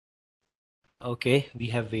 Okay, we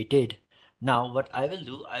have waited. Now what I will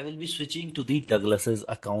do, I will be switching to the Douglas's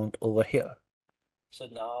account over here. So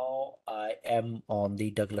now I am on the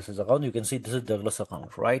Douglas's account. You can see this is Douglas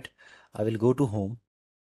account, right? I will go to home.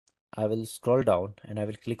 I will scroll down and I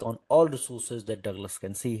will click on all resources that Douglas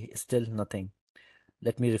can see. Still nothing.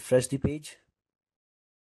 Let me refresh the page.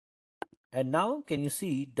 And now can you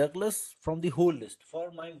see Douglas from the whole list?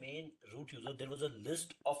 For my main root user, there was a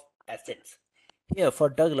list of assets. Here for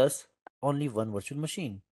Douglas, only one virtual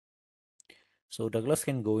machine. So Douglas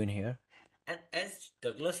can go in here. And as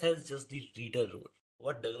Douglas has just the reader role,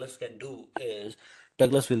 what Douglas can do is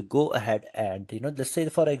Douglas will go ahead and, let's say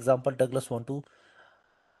for example, Douglas want to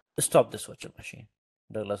stop this virtual machine.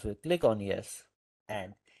 Douglas will click on yes,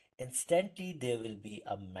 and instantly there will be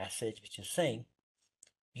a message which is saying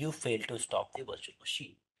you failed to stop the virtual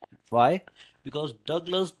machine. Why? Because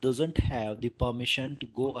Douglas doesn't have the permission to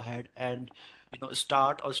go ahead and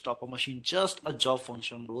start or stop a machine. Just a job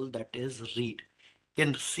function rule, that is read.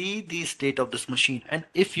 Can see the state of this machine, and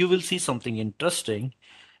if you will see something interesting,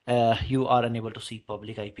 you are unable to see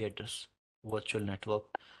public IP address, virtual network.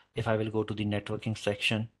 If I will go to the networking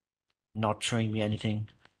section, not showing me anything.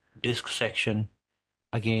 Disk section,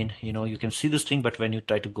 again, you can see this thing, but when you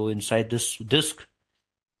try to go inside this disk,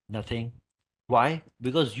 nothing. Why?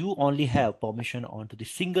 Because you only have permission onto the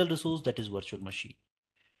single resource, that is virtual machine,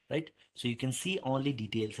 right? So you can see only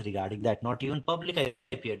details regarding that, not even public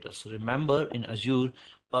IP address. Remember, in Azure,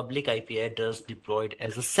 public IP address deployed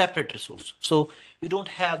as a separate resource. So you don't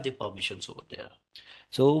have the permissions over there.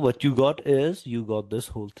 So what you got is you got this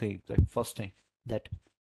whole thing, like first thing, that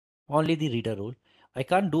only the reader role. I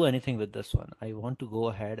can't do anything with this one. I want to go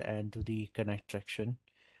ahead and do the connect section,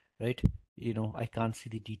 right? I can't see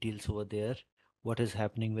the details over there. What is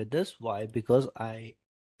happening with this? Why? Because I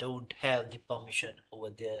don't have the permission over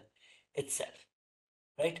there itself,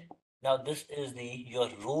 right? Now this is the your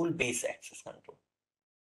role-based access control.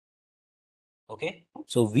 Okay,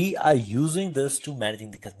 so we are using this to managing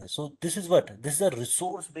the customer. So this is a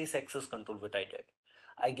resource-based access control what I did.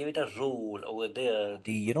 I give it a role over there,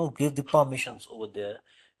 the give the permissions over there.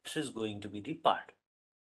 This is going to be the part,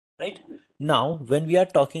 right? Now when we are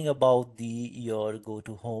talking about the your go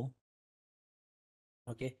to home,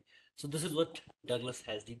 okay, so this is what Douglas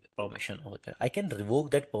has the permission over there. I can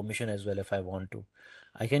revoke that permission as well if I want to.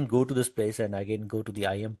 I can go to this place and again go to the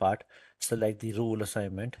IM part, select the role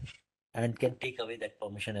assignment, and can take away that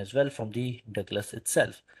permission as well from the Douglas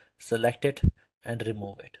itself. Select it and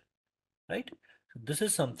remove it, right? So this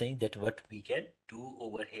is something that what we can do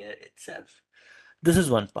over here itself. This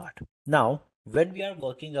is one part. Now, when we are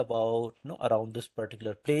working about around this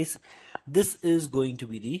particular place, this is going to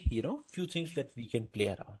be the few things that we can play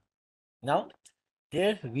around. Now,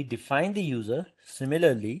 there we define the user.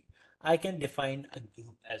 Similarly, I can define a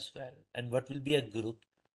group as well. And what will be a group?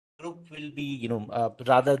 Group will be,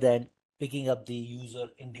 rather than picking up the user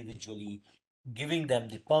individually, giving them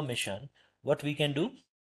the permission, what we can do,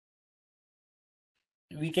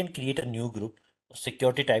 we can create a new group, a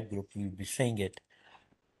security type group, we will be saying it,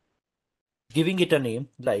 giving it a name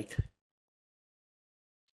like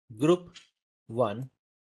group one.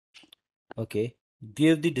 Okay,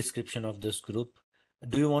 give the description of this group.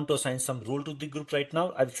 Do you want to assign some role to the group right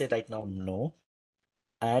now? I'll say right now, no.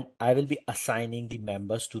 And I will be assigning the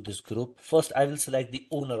members to this group. First, I will select the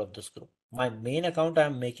owner of this group. My main account,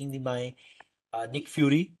 I'm making my Nick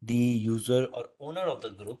Fury, the user or owner of the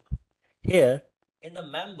group. Here in the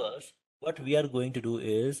members, what we are going to do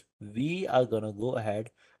is we are gonna go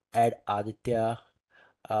ahead, add Aditya.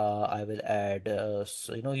 I will add,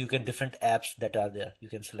 so, you can different apps that are there. You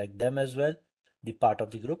can select them as well, the part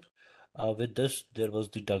of the group. With this, there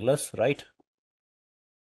was the Douglas, right?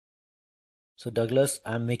 So Douglas,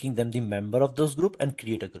 I'm making them the member of this group and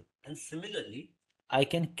create a group. And similarly, I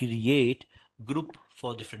can create group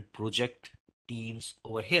for different project teams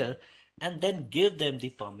over here and then give them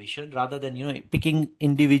the permission rather than, picking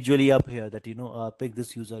individually up here that, pick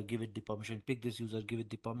this user, give it the permission, pick this user, give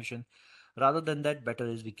it the permission. Rather than that, better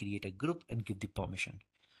is we create a group and give the permission.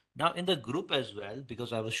 Now in the group as well,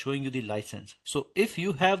 because I was showing you the license. So if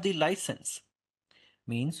you have the license,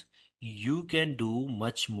 means you can do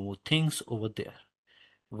much more things over there.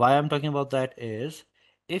 Why I'm talking about that is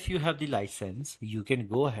if you have the license, you can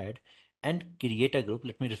go ahead and create a group.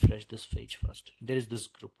 Let me refresh this page first. There is this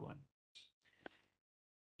group one.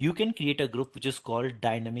 You can create a group which is called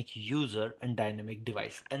dynamic user and dynamic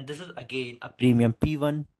device. And this is again a premium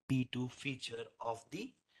P1, P2 feature of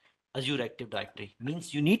the Azure Active Directory.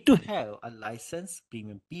 Means you need to have a license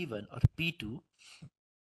premium P1 or P2,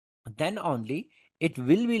 then only it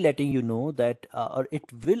will be letting you know that or it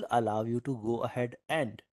will allow you to go ahead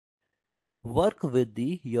and work with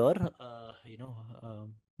the your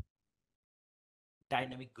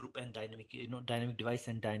dynamic group and dynamic device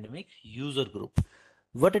and dynamic user group.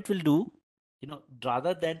 What it will do,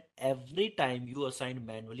 rather than every time you assign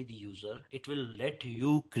manually the user, it will let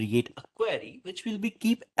you create a query which will be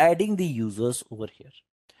keep adding the users over here.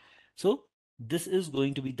 So this is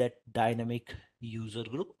going to be that dynamic user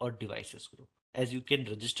group or devices group. As you can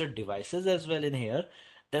register devices as well in here,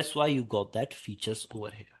 that's why you got that features over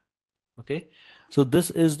here. Okay, so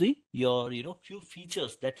this is the your few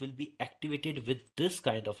features that will be activated with this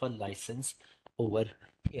kind of a license over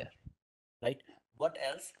here, right? What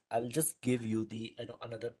else? I will just give you the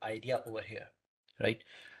another idea over here, right?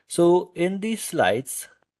 So in these slides,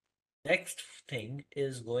 next thing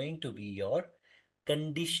is going to be your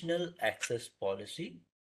conditional access policy,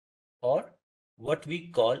 or what we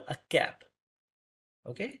call a CAP.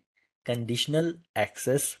 Okay, conditional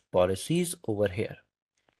access policies over here.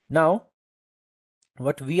 Now,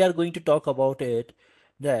 what we are going to talk about it,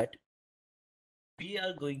 that we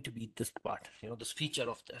are going to be this part, this feature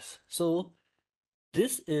of this. So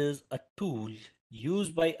this is a tool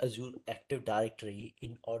used by Azure Active Directory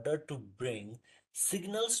in order to bring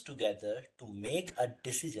signals together to make a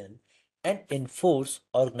decision and enforce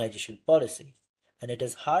organization policy. And it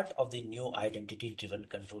is heart of the new identity driven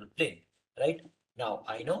control plane, right? Now,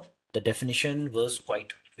 I know the definition was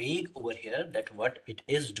quite vague over here, that what it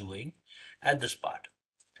is doing at this part.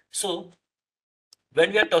 So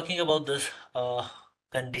when we are talking about this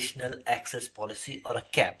conditional access policy or a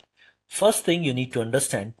CAP, first thing you need to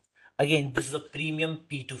understand, again, this is a premium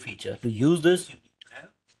P2 feature. To use this, you need to have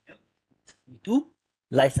P2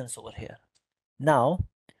 license over here. Now,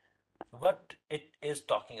 what it is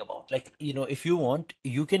talking about, like, if you want,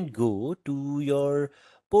 you can go to your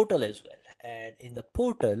portal as well. And in the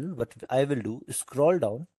portal, what I will do is scroll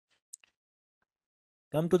down,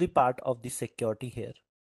 come to the part of the security here.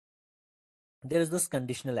 There is this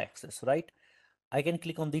conditional access, right? I can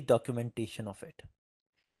click on the documentation of it.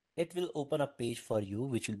 It will open a page for you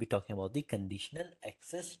which will be talking about the conditional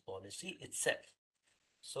access policy itself.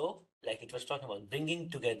 So, like it was talking about bringing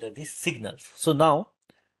together these signals. So now,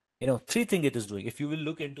 three things it is doing. If you will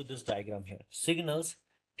look into this diagram here, signals,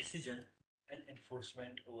 decision, and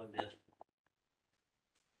enforcement over there,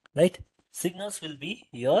 right? Signals will be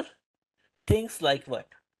your things like what?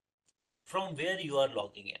 From where you are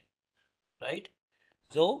logging in, right?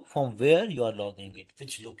 So from where you are logging in,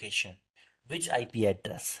 which location, which IP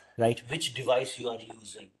address, right? Which device you are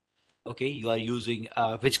using. Okay, you are using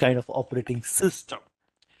which kind of operating system.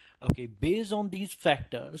 Okay, based on these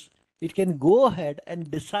factors, it can go ahead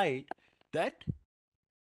and decide that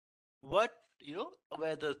what,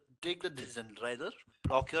 whether take the decision, rather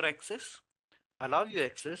block your access, allow you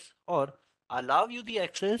access, or allow you the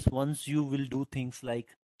access once you will do things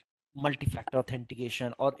like multi-factor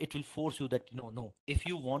authentication, or it will force you that no, if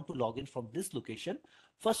you want to log in from this location,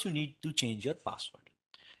 first you need to change your password.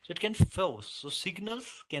 So it can force. So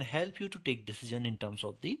signals can help you to take decision in terms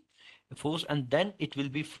of the force, and then it will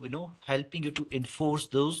be helping you to enforce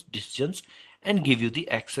those decisions and give you the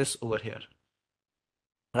access over here,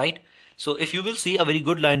 right? So if you will see a very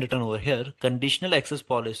good line written over here, conditional access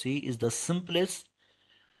policy is the simplest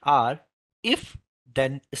are if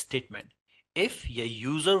then statement. If a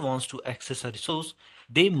user wants to access a resource,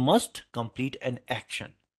 they must complete an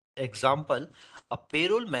action. Example, a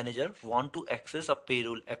payroll manager want to access a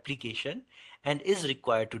payroll application and is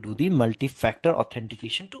required to do the multi-factor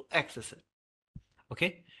authentication to access it.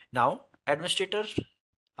 Okay. Now, administrators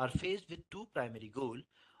are faced with two primary goals: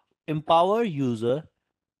 empower user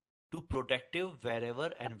to protective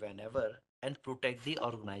wherever and whenever, and protect the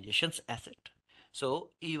organization's asset. So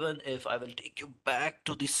even if I will take you back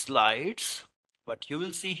to the slides, what you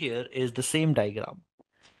will see here is the same diagram.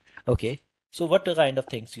 Okay. So what kind of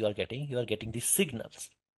things you are getting? You are getting the signals,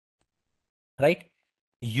 right?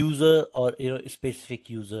 User, or specific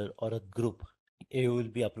user or a group. You will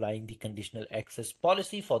be applying the conditional access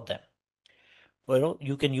policy for them.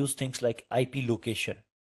 You can use things like IP location.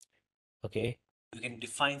 Okay. You can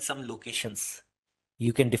define some locations.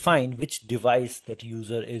 You can define which device that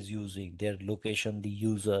user is using, their location, the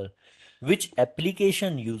user, which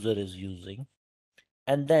application user is using,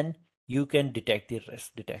 and then you can detect the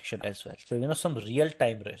risk detection as well. So, some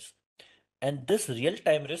real-time risk. And this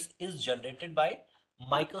real-time risk is generated by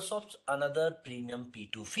Microsoft's another premium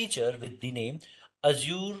P2 feature with the name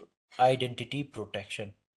Azure Identity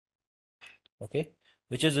Protection. Okay,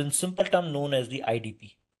 which is in simple term known as the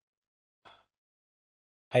IDP.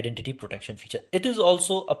 Identity protection feature. It is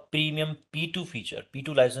also a premium P2 feature.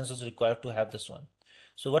 P2 license is required to have this one.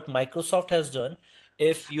 So what Microsoft has done,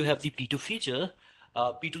 if you have the P2 feature,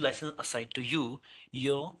 P2 license assigned to you,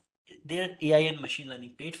 their AI and machine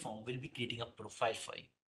learning platform will be creating a profile for you.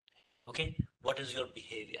 Okay, what is your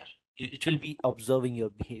behavior? It will be observing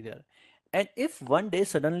your behavior. And if one day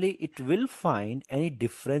suddenly it will find any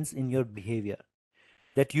difference in your behavior,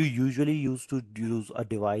 that you usually used to use a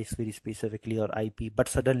device very specifically or IP, but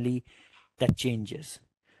suddenly that changes.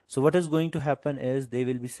 So what is going to happen is they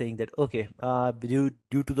will be saying that, okay,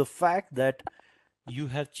 due to the fact that you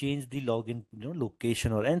have changed the login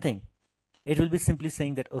location or anything, it will be simply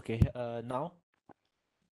saying that, okay, now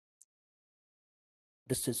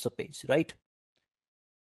this is the page, right?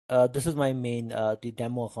 This is my main the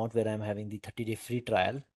demo account where I'm having the 30-day free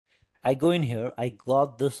trial. I go in here, I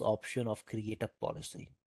got this option of create a policy,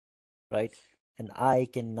 right? And I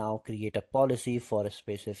can now create a policy for a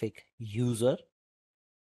specific user,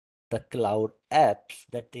 the cloud apps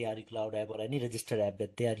that they are a cloud app or any registered app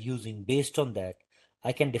that they are using. Based on that,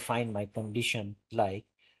 I can define my condition like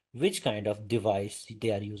which kind of device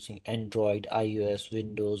they are using: Android, iOS,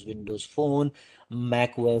 Windows Phone,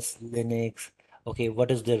 Mac OS, Linux. Okay, what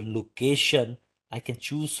is their location? I can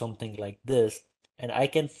choose something like this, and I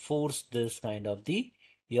can force this kind of the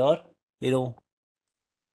your you know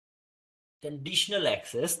conditional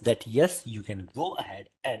access that yes, you can go ahead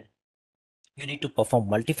and you need to perform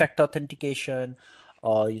multi-factor authentication,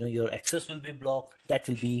 or your access will be blocked. That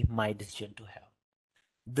will be my decision to have.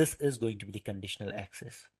 This is going to be the conditional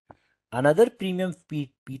access. Another premium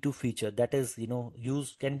P2 feature that is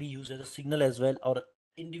can be used as a signal as well, or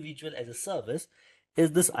individual as a service,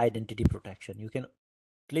 is this identity protection. You can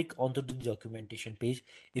click onto the documentation page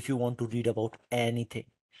if you want to read about anything.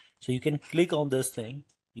 So you can click on this thing.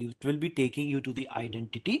 It will be taking you to the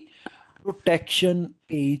identity protection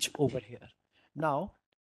page over here. Now,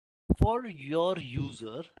 for your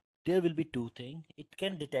user, there will be two things. It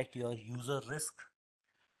can detect your user risk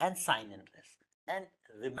and sign in risk. And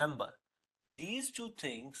remember, these two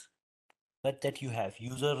things that you have,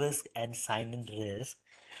 user risk and sign in risk,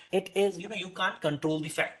 it is, you can't control the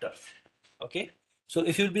factors. Okay. So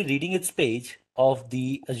if you'll be reading its page of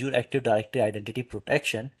the Azure Active Directory Identity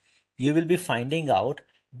Protection, you will be finding out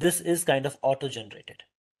this is kind of auto generated,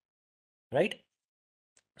 right?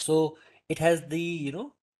 So it has the,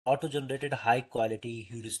 auto-generated high-quality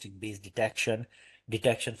heuristic-based detection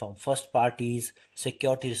from first parties,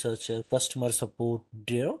 security researcher, customer support,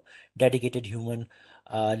 dedicated human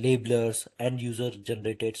labelers, and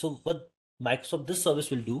user-generated. So what Microsoft this service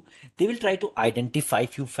will do, they will try to identify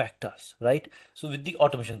few factors, right? So with the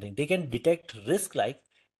automation thing, they can detect risk like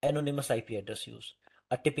anonymous IP address use,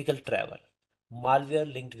 a typical travel,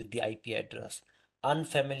 malware linked with the IP address,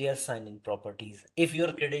 unfamiliar sign-in properties, if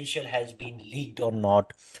your credential has been leaked or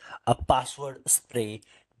not, a password spray,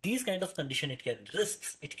 these kind of condition it can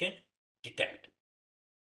risks it can detect,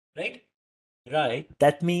 right? Right.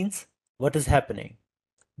 That means what is happening?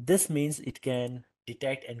 This means it can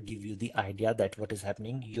detect and give you the idea that what is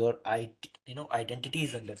happening, your identity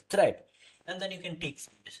is under threat, and then you can take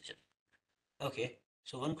some decision. Okay,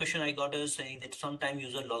 so one question I got is saying that sometime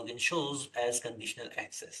user login shows as conditional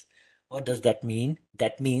access. What does that mean?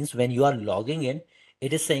 That means when you are logging in,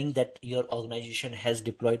 it is saying that your organization has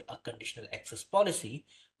deployed a conditional access policy,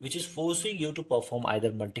 which is forcing you to perform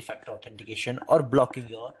either multi-factor authentication or blocking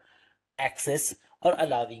your access or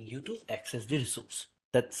allowing you to access the resource.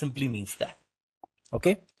 That simply means that.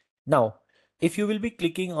 Okay. Now, if you will be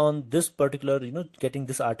clicking on this particular, getting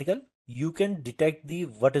this article, you can detect the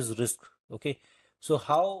what is risk. Okay. So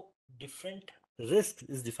how different risk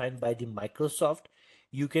is defined by the Microsoft.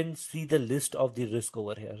 You can see the list of the risk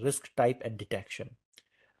over here, risk type and detection.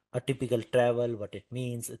 A typical travel, what it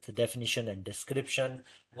means, its a definition and description,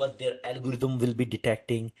 what their algorithm will be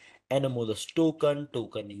detecting, anomalous token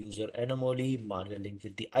user anomaly, malware link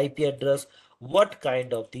with the IP address, what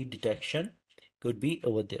kind of the detection could be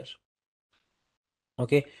over there.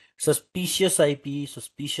 Okay, suspicious IP,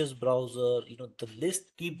 suspicious browser, the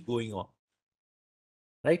list keep going on,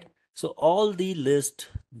 right? So all the list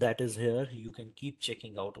that is here, you can keep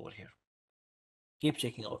checking out over here,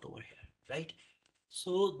 right?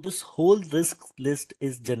 So this whole risk list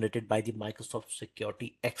is generated by the Microsoft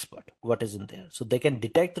security expert. What is in there? So they can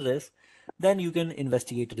detect risk, then you can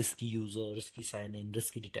investigate risky user, risky sign in,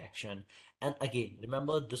 risky detection. And again,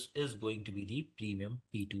 remember this is going to be the premium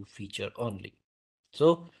P2 feature only.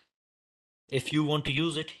 So if you want to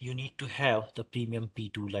use it, you need to have the premium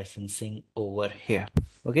P2 licensing over here.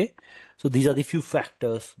 Okay, so these are the few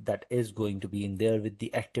factors that is going to be in there with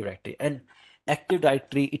the Active Directory. And Active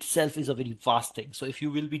Directory itself is a very vast thing. So if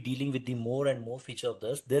you will be dealing with the more and more feature of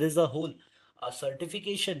this, there is a whole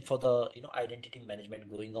certification for the identity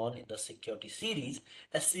management going on in the security series,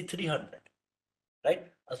 SC300, right?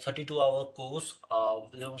 A 32-hour course,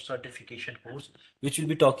 certification course, which will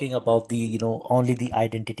be talking about the, only the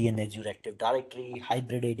identity and Azure Active Directory,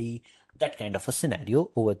 hybrid AD, that kind of a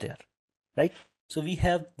scenario over there, right? So we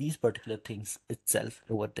have these particular things itself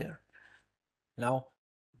over there. Now,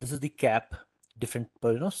 this is the cap, different,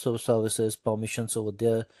 so services, permissions over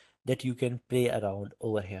there that you can play around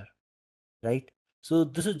over here, right? So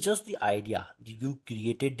this is just the idea. You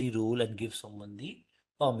created the role and give someone the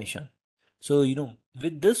permission. So,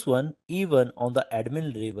 with this one, even on the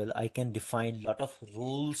admin level, I can define lot of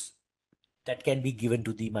rules that can be given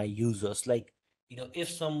to the my users. Like if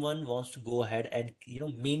someone wants to go ahead and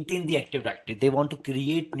maintain the Active Directory, they want to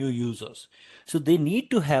create new users, so they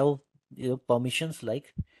need to have permissions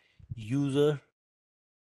like user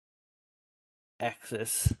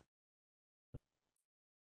access,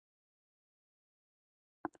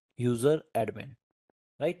 user admin,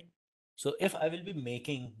 right? So if I will be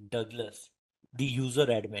making Douglas the user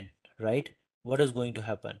admin, right, what is going to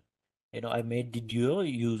happen? I made the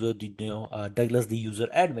user the Douglas the user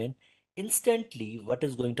admin. Instantly, what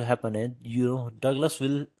is going to happen is Douglas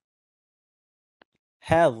will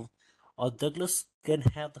have, or Douglas can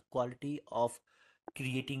have the quality of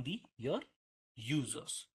creating the your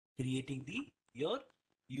users, creating the your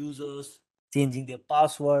users, changing their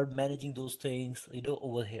password, managing those things,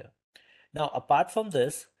 over here. Now, apart from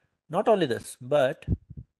this, not only this, but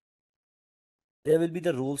there will be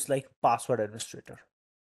the rules like password administrator.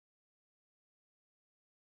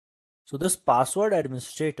 So this password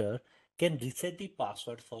administrator can reset the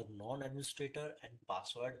password for non-administrator and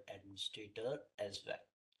password administrator as well.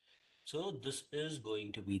 So this is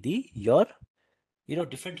going to be the your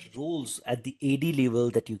different roles at the AD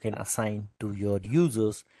level that you can assign to your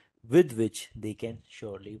users, with which they can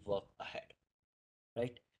surely work ahead,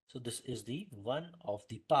 right? So this is the one of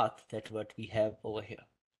the path that what we have over here.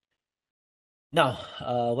 Now,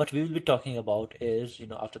 what we will be talking about is,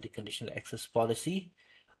 after the conditional access policy,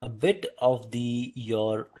 a bit of the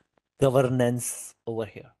your governance over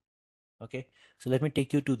here. Okay, so let me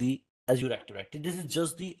take you to the Azure Active Directory. This is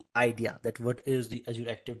just the idea that what is the Azure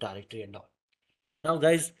Active Directory and all. Now,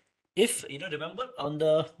 guys, if remember on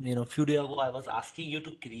the few days ago, I was asking you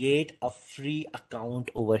to create a free account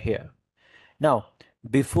over here. Now,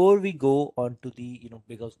 before we go on to the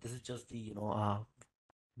because this is just the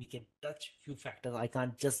we can touch few factors. I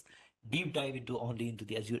can't just deep dive into only into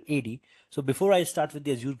the Azure AD. So before I start with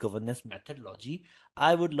the Azure governance methodology,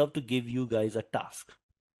 I would love to give you guys a task.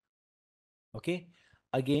 Okay,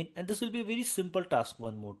 again, and this will be a very simple task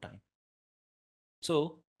one more time.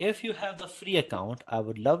 So if you have the free account, I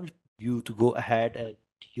would love you to go ahead and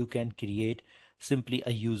you can create simply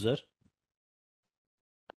a user.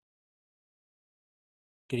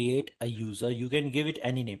 Create a user. You can give it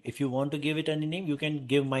any name. If you want to give it any name, you can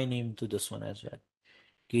give my name to this one as well.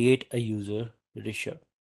 Create a user, Rishabh.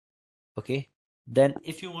 Okay. Then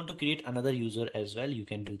if you want to create another user as well, you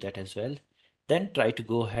can do that as well. Then try to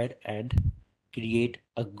go ahead and create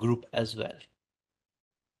a group as well.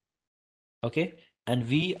 Okay. And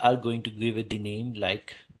we are going to give it the name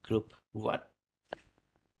like group one.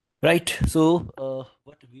 Right. So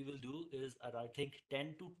what we will do is, I think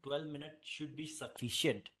 10 to 12 minutes should be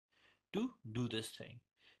sufficient to do this thing.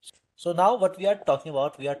 So now what we are talking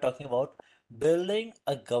about building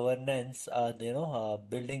a governance,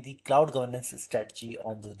 building the cloud governance strategy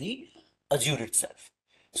onto the Azure itself.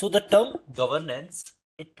 So the term governance,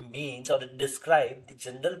 it means or it describes the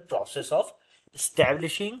general process of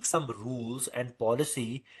establishing some rules and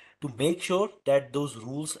policy to make sure that those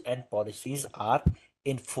rules and policies are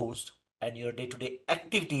enforced and your day-to-day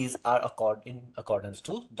activities are in accordance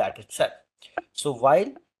to that itself. So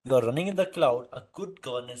while you are running in the cloud, a good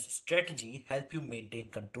governance strategy help you maintain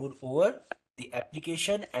control over the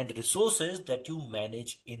application and resources that you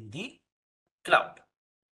manage in the cloud.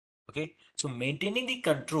 Okay, so maintaining the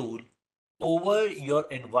control over your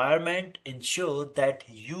environment ensure that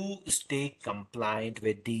you stay compliant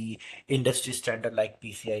with the industry standard like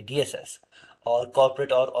PCI DSS or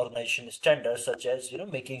corporate or organization standards, such as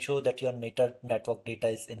making sure that your network data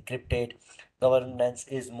is encrypted. Governance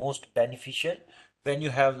is most beneficial when you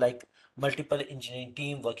have like multiple engineering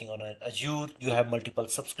team working on an Azure. You have multiple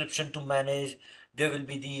subscription to manage. There will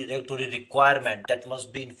be the regulatory requirement that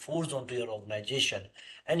must be enforced onto your organization,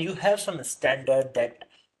 and you have some standard that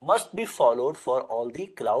must be followed for all the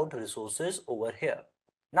cloud resources over here.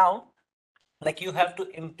 Now, like you have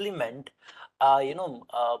to implement,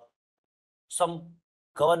 some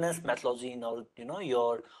governance methodology in all,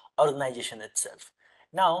 your organization itself.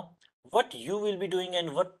 Now, what you will be doing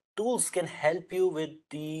and what tools can help you with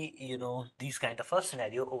the, these kind of a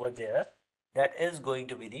scenario over there, that is going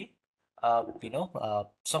to be the,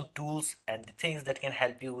 some tools and the things that can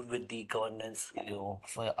help you with the governance,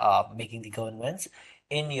 for making the governance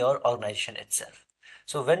in your organization itself.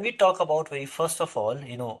 So when we talk about very first of all,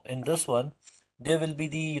 in this one, there will be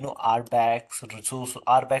the RBACs, resource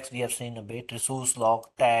RBACs we have seen a bit, resource log,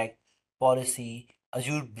 tag, policy,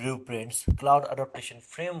 Azure blueprints, cloud adaptation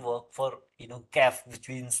framework for CAF, which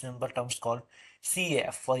we in simple terms called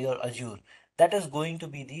CAF for your Azure. That is going to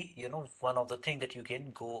be the one of the thing that you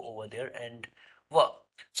can go over there and work.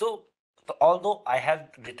 So although I have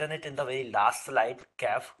written it in the very last slide,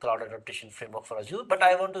 CAF, cloud adaptation framework for Azure, but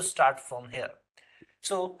I want to start from here.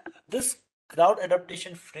 So this cloud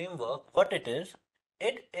adaptation framework, what it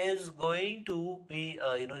is going to be,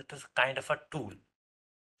 it is kind of a tool.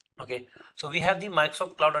 Okay, so we have the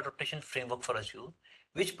Microsoft Cloud Adaptation Framework for Azure,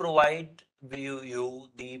 which provide you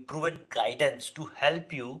the proven guidance to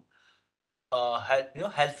help you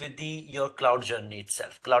help with the your cloud journey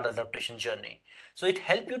itself, cloud adaptation journey. So it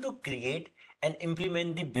help you to create and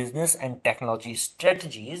implement the business and technology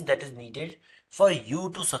strategies that is needed for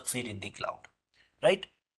you to succeed in the cloud, right?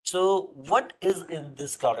 So what is in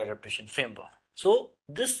this cloud adaptation framework? So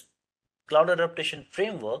this cloud adaptation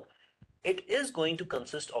framework, it is going to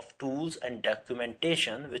consist of tools and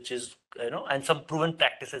documentation, which is, and some proven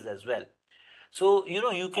practices as well. So,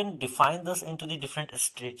 you can define this into the different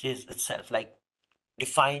stages itself, like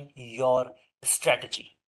define your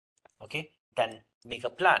strategy. Okay, then make a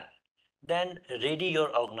plan, then ready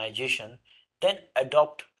your organization, then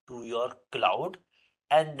adopt to your cloud,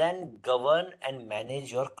 and then govern and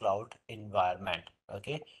manage your cloud environment.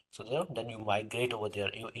 Okay, so then you migrate over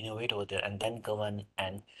there, you innovate over there, and then govern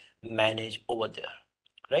and manage over there,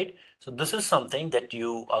 right? So this is something that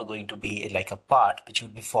you are going to be like a part which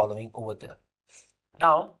you'll be following over there.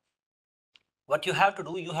 Now what you have to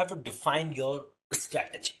do, you have to define your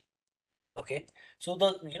strategy. Okay, so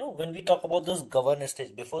when we talk about this governance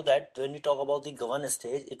stage, before that, when we talk about the governance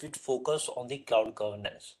stage, it will focus on the cloud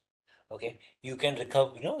governance. Okay, you can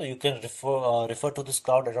recover, you can refer to this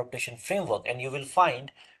cloud adaptation framework, and you will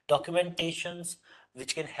find documentations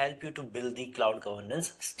which can help you to build the cloud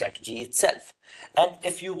governance strategy itself. And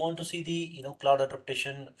if you want to see the cloud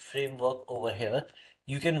adaptation framework over here,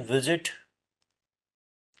 you can visit.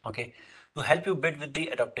 Okay, to help you build with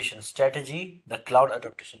the adaptation strategy, the cloud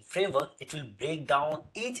adaptation framework, it will break down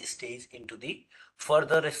each stage into the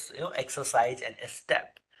further exercise and a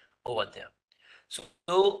step over there.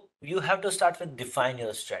 So you have to start with define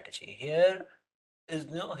your strategy. Here is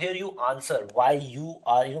here you answer why you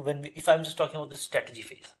are if I'm just talking about the strategy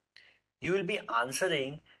phase, you will be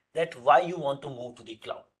answering that why you want to move to the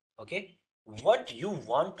cloud. Okay, what you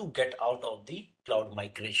want to get out of the cloud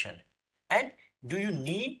migration, and do you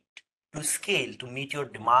need to scale to meet your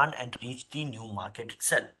demand and reach the new market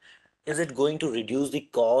itself? Is it going to reduce the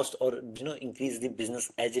cost or increase the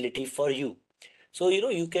business agility for you? So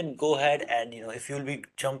you can go ahead and if you'll be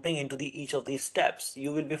jumping into the each of these steps,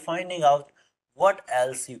 you will be finding out what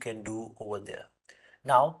else you can do over there.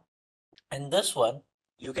 Now in this one,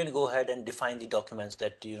 you can go ahead and define the documents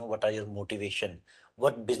that, what are your motivation,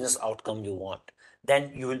 what business outcome you want.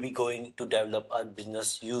 Then you will be going to develop a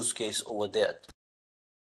business use case over there.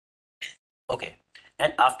 Okay.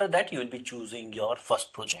 And after that, you will be choosing your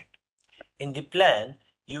first project. In the plan,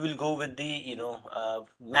 you will go with the,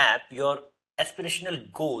 map your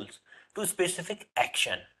aspirational goals to specific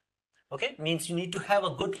action. Okay, means you need to have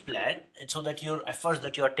a good plan and so that your efforts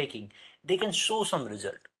that you are taking, they can show some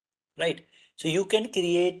result, right? So you can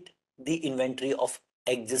create the inventory of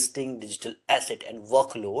existing digital asset and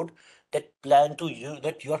workload that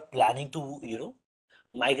you are planning to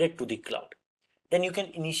migrate to the cloud. Then you can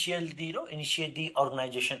initiate the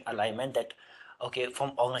organization alignment, that okay,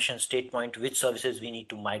 from organization standpoint, which services we need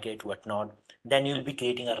to migrate, whatnot. Then you'll be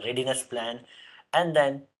creating a readiness plan, and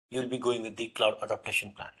then you'll be going with the cloud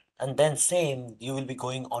adaptation plan. And then same, you will be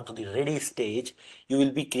going on to the ready stage. You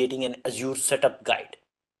will be creating an Azure setup guide,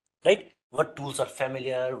 right? What tools are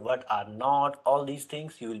familiar, what are not, all these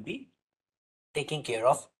things you will be taking care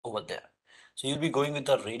of over there. So you'll be going with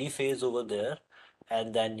the ready phase over there,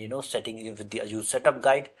 and then setting it with the Azure setup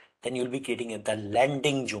guide. Then you'll be creating the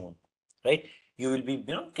landing zone, right? You will be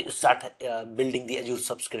start building the Azure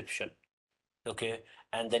subscription. Okay,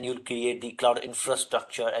 and then you'll create the cloud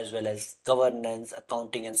infrastructure as well as governance,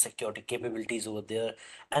 accounting, and security capabilities over there.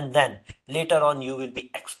 And then later on, you will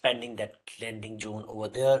be expanding that landing zone over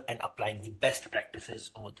there and applying the best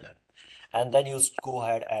practices over there. And then you go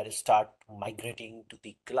ahead and start migrating to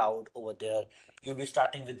the cloud over there. You'll be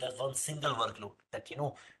starting with that one single workload, that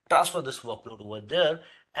transfer this workload over there.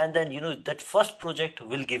 And then that first project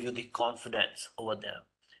will give you the confidence over there.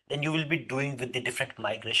 Then you will be doing with the different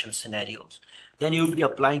migration scenarios. Then you will be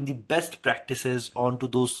applying the best practices onto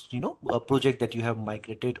those project that you have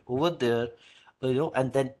migrated over there,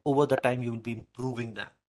 and then over the time you will be improving them.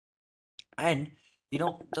 And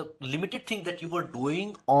the limited thing that you were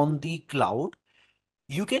doing on the cloud,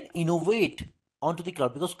 you can innovate onto the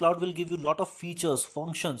cloud, because cloud will give you a lot of features,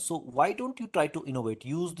 functions. So why don't you try to innovate,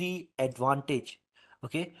 use the advantage?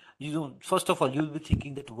 Okay, first of all, you will be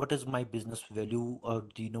thinking that what is my business value, or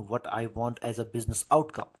what I want as a business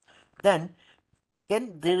outcome. Then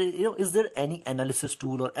can there is there any analysis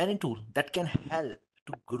tool or any tool that can help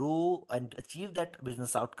to grow and achieve that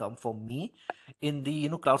business outcome for me in the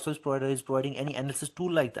cloud service provider is providing any analysis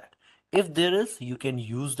tool like that. If there is, you can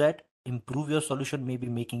use that, improve your solution, maybe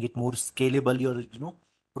making it more scalable, your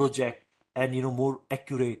project, and more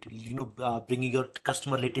accurate, bringing your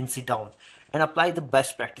customer latency down, and apply the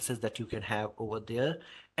best practices that you can have over there,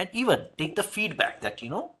 and even take the feedback that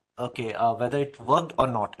okay, whether it worked or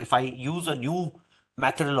not, if I use a new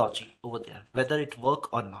methodology over there, whether it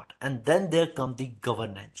work or not. And then there come the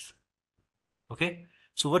governance. Okay,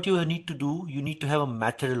 so what you need to do, you need to have a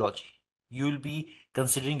methodology. You will be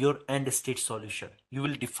considering your end state solution. You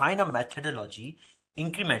will define a methodology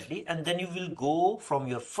incrementally, and then you will go from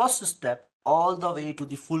your first step all the way to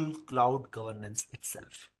the full cloud governance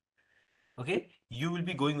itself. Okay, you will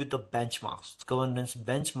be going with the benchmarks, governance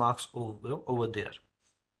benchmarks over there.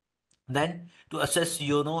 Then to assess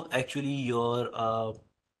actually your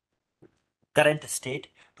current state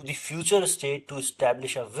to the future state, to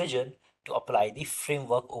establish a vision, to apply the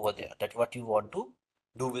framework over there, that what you want to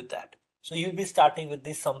do with that. So you'll be starting with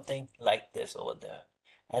this something like this over there,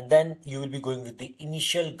 and then you will be going with the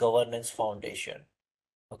initial governance foundation.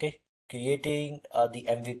 Okay, creating the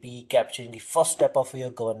MVP, capturing the first step of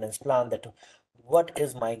your governance plan, that what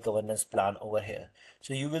is my governance plan over here.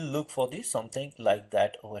 So you will look for this something like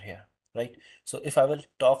that over here, right? So if I will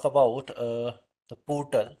talk about the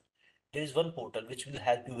portal, there is one portal which will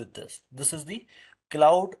help you with this. This is the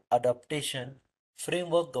Cloud Adaptation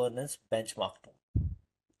Framework Governance Benchmark tool,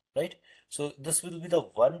 right? So this will be the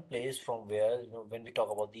one place from where, when we talk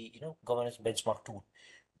about the, governance benchmark tool,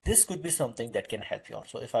 this could be something that can help you out.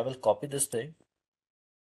 So if I will copy this thing,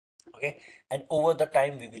 okay, and over the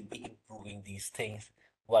time we will be improving these things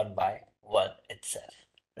one by one itself,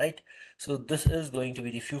 right? So this is going to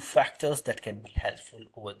be the few factors that can be helpful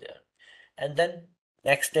over there. And then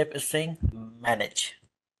next step is saying manage,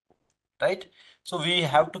 right? So we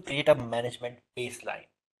have to create a management baseline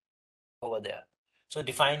over there. So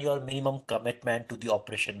define your minimum commitment to the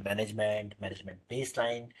operation management. Management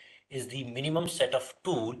baseline is the minimum set of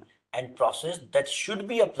tool and process that should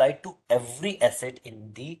be applied to every asset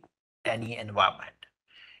in the any environment.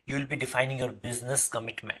 You will be defining your business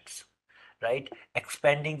commitments, right?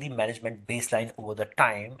 Expanding the management baseline over the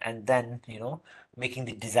time, and then making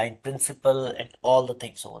the design principle and all the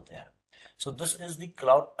things over there. So this is the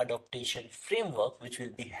cloud adaptation framework, which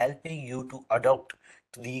will be helping you to adopt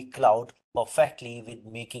to the cloud perfectly, with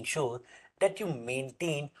making sure that you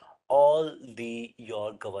maintain all the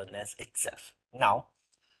your governance itself. Now,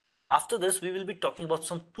 after this, we will be talking about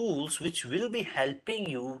some tools which will be helping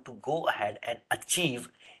you to go ahead and achieve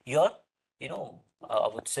your, I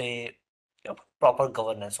would say, proper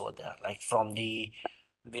governance over there. Like from the,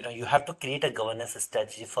 you have to create a governance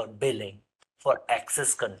strategy for billing, for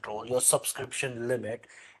access control, your subscription limit,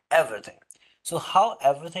 everything. So how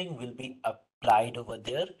everything will be applied over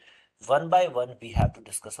there, one by one, we have to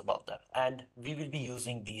discuss about that. And we will be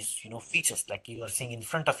using these, features like you are seeing in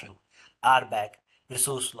front of you, RBAC,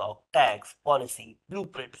 resource log, tags, policy,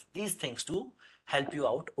 blueprints, these things to help you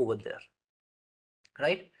out over there,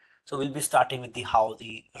 right? So we'll be starting with the how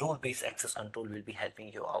the role-based access control will be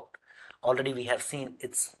helping you out. Already we have seen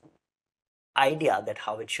its idea that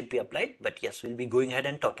how it should be applied, but yes, we'll be going ahead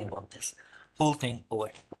and talking about this whole thing over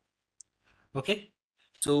here. Okay.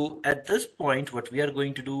 So at this point, what we are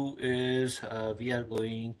going to do is we are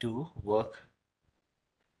going to work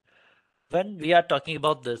when we are talking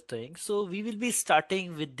about this thing. So we will be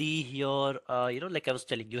starting with the your like I was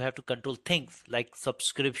telling, you have to control things like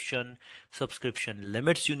subscription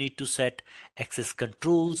limits you need to set, access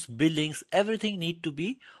controls, billings, everything need to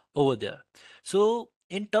be over there. So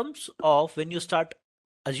in terms of when you start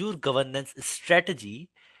Azure governance strategy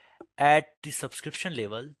at the subscription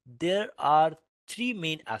level, there are three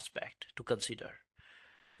main aspects to consider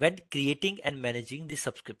when creating and managing the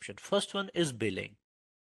subscription. First one is billing,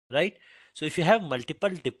 right? So if you have multiple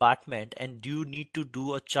department and you need to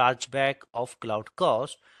do a chargeback of cloud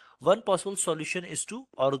cost, one possible solution is to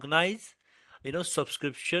organize,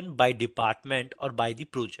 subscription by department or by the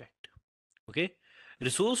project. Okay.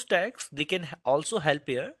 Resource tax, they can also help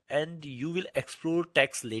here, and you will explore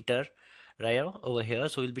tax later, right, over here.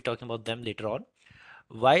 So we'll be talking about them later on.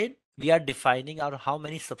 While we are defining our how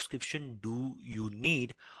many subscription do you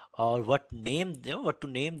need, or what name, what to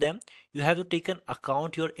name them, you have to take an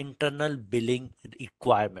account your internal billing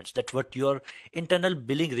requirements. That's what your internal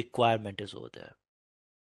billing requirement is over there.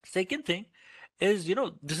 Second thing is,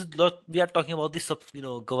 this is lot we are talking about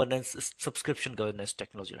the governance, subscription governance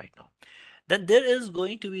technology right now. Then there is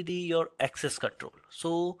going to be the your access control.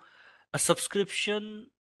 So a subscription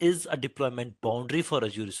is a deployment boundary for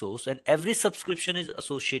Azure resource, and every subscription is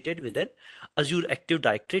associated with an Azure Active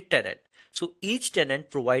Directory tenant. So each tenant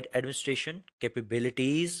provide administration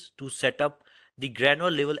capabilities to set up the granular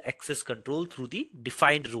level access control through the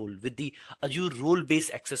defined role with the Azure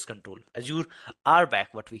role-based access control, Azure RBAC,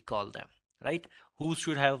 what we call them, right? Who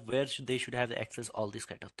should have, where should they should have the access, all this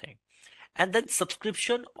kind of thing. And then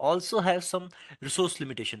subscription also has some resource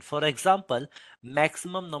limitation. For example,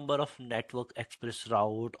 maximum number of network express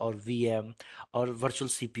route or VM or virtual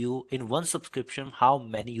CPU in one subscription, how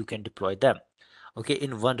many you can deploy them, okay,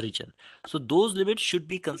 in one region. So those limits should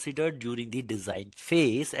be considered during the design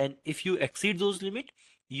phase, and if you exceed those limits,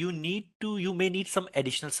 you may need some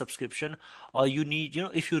additional subscription, or you need,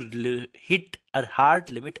 if you hit a hard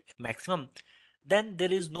limit maximum, then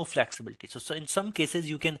there is no flexibility. So in some cases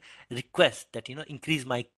you can request that, increase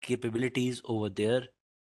my capabilities over there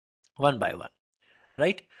one by one,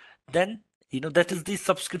 right? Then, that is the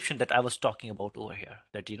subscription that I was talking about over here,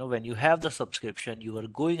 that, when you have the subscription, you are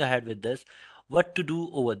going ahead with this, what to do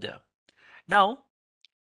over there. Now,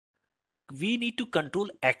 we need to control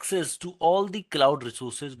access to all the cloud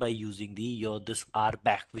resources by using the your this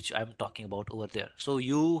RBAC, which I'm talking about over there. So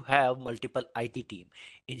you have multiple IT team,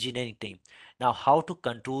 engineering team. Now, how to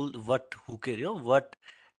control what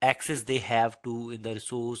access they have to in the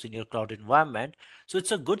resource in your cloud environment. So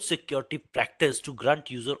it's a good security practice to grant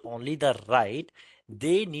user only the right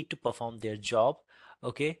they need to perform their job.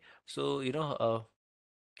 Okay, so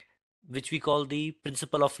which we call the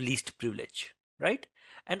principle of least privilege, right?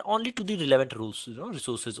 And only to the relevant rules,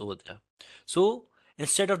 resources over there. So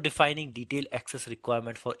instead of defining detailed access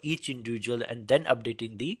requirement for each individual and then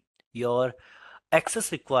updating the your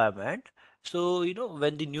access requirement, so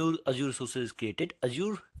when the new Azure resource is created,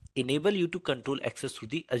 Azure enable you to control access through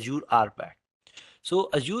the Azure RBAC.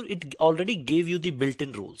 So Azure, it already gave you the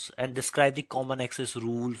built-in rules and describe the common access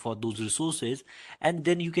rule for those resources. And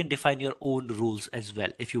then you can define your own rules as well.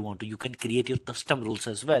 If you want to, you can create your custom rules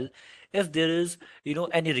as well, if there is,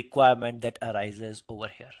 any requirement that arises over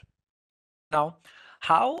here. Now,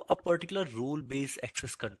 how a particular rule-based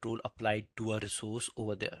access control applied to a resource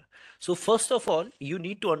over there. So first of all, you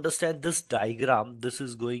need to understand this diagram. This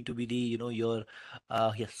is going to be the, your,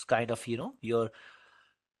 yes, kind of, your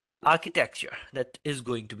architecture that is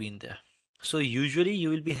going to be in there. So usually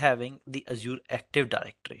you will be having the Azure Active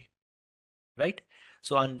Directory, right?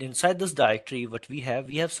 So inside this directory, what we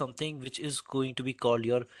have something which is going to be called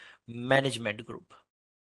your management group.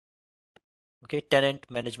 Okay, tenant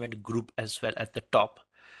management group as well at the top,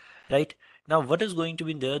 right? Now, what is going to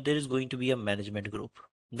be in there? There is going to be a management group.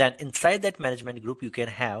 Then inside that management group, you can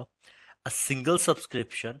have a single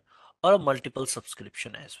subscription or a multiple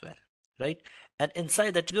subscription as well, right? And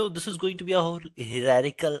inside that, this is going to be a whole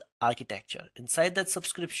hierarchical architecture. Inside that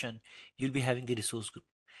subscription, you'll be having the resource group.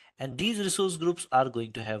 And these resource groups are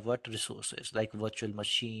going to have what resources like virtual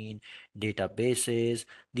machine, databases,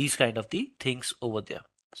 these kind of the things over there.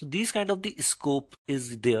 So these kind of the scope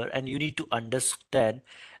is there, and you need to understand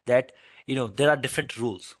that, there are different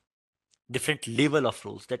rules, different level of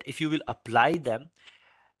rules that if you will apply them,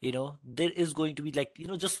 there is going to be like,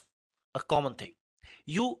 just a common thing.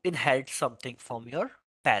 You inherit something from your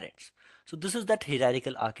parents. So this is that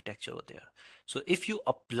hierarchical architecture over there. So if you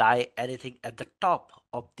apply anything at the top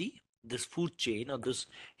of this food chain or this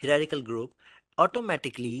hierarchical group,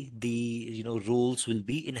 automatically the, roles will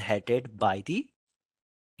be inherited by the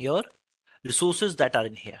your resources that are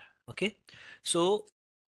in here. Okay. So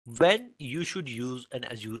when you should use an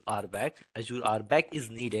Azure RBAC, Azure RBAC is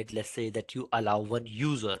needed. Let's say that you allow one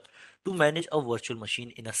user to manage a virtual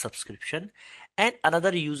machine in a subscription, and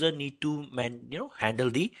another user need to handle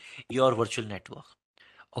the your virtual network.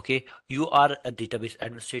 Okay, you are a database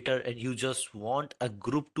administrator and you just want a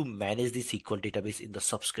group to manage the SQL database in the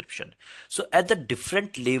subscription. So at the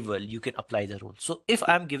different level, you can apply the rule. So if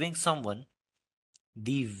I'm giving someone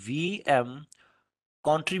the VM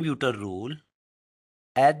contributor role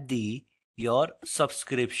at the your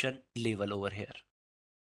subscription level over here,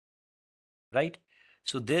 right?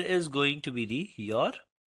 So there is going to be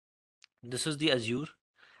this is the Azure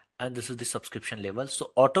and this is the subscription level.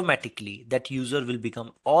 So automatically that user will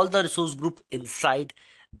become all the resource group inside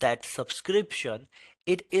that subscription.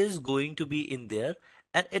 It is going to be in there,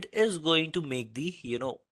 and it is going to make the,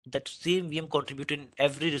 that same VM contribute in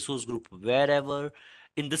every resource group wherever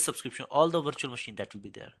in this subscription, all the virtual machine that will be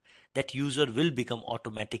there. That user will become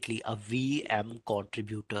automatically a VM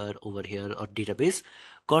contributor over here or database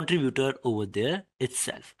contributor over there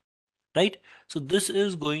itself, right? So this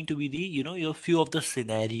is going to be the, your few of the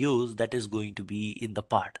scenarios that is going to be in the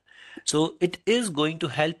part. So it is going to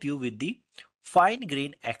help you with the fine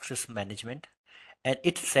grain access management and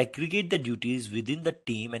it segregate the duties within the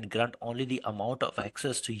team and grant only the amount of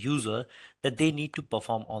access to user that they need to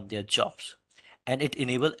perform on their jobs. And it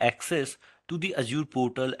enable access to the Azure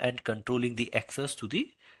portal and controlling the access to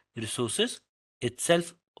the resources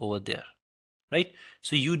itself over there, right?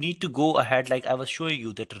 So you need to go ahead, like I was showing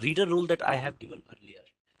you that reader role that I have given earlier.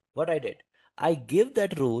 What I did, I give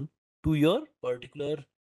that role to your particular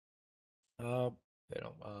uh,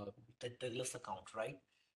 the Douglas account, right?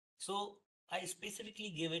 So I specifically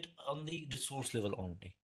give it on the resource level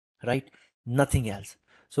only, right? Nothing else.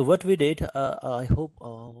 So what we did, I hope,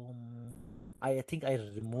 I think I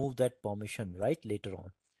removed that permission, right, later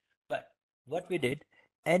on. But what we did,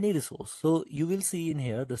 any resource. So you will see in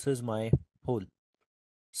here, this is my whole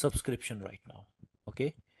subscription right now.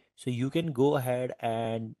 Okay. So you can go ahead,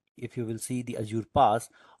 and if you will see the Azure Pass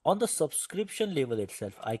on the subscription level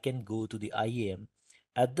itself, I can go to the IAM.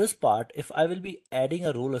 At this part, if I will be adding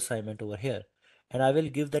a role assignment over here, and I will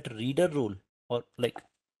give that reader role, or like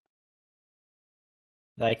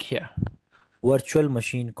here, virtual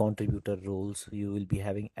machine contributor roles, you will be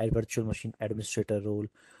having a virtual machine administrator role,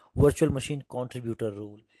 virtual machine contributor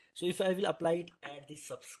role. So if I will apply it at the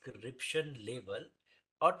subscription level,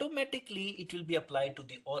 automatically it will be applied to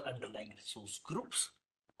the all underlying resource groups,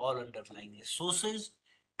 all underlying resources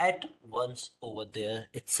at once over there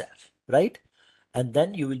itself, right? And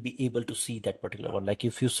then you will be able to see that particular one. Like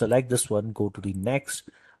if you select this one, go to the next,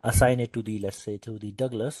 assign it to the, let's say, to the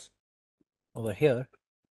Douglas over here,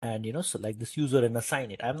 and select this user and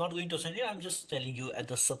assign it. I'm not going to assign it, I'm just telling you at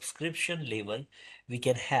the subscription level we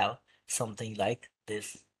can have something like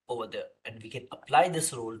this over there, and we can apply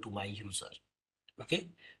this role to my user. Okay,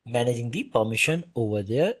 managing the permission over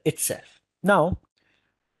there itself. Now,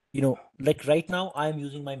 like right now I'm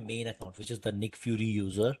using my main account, which is the Nick Fury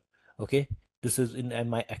user. Okay, this is in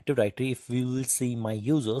my Active Directory. If we will see my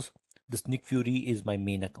users, this Nick Fury is my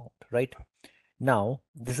main account, right? Now,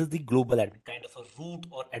 this is the global admin, kind of a root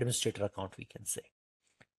or administrator account, we can say.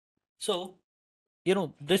 So,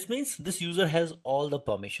 this means this user has all the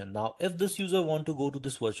permission. Now, if this user want to go to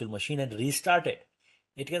this virtual machine and restart it,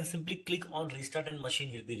 it can simply click on restart and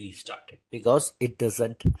machine will be restarted, because it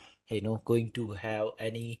doesn't, going to have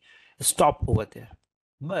any stop over there.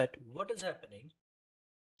 But what is happening?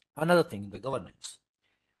 Another thing, the governance.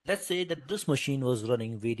 Let's say that this machine was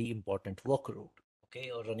running very important workload, okay,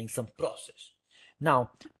 or running some process.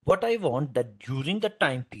 Now, what I want that during the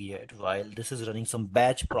time period while this is running some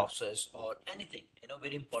batch process or anything,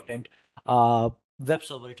 very important web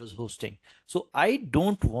server it was hosting. So I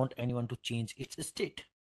don't want anyone to change its state,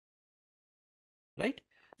 right?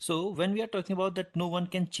 So when we are talking about that no one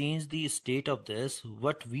can change the state of this,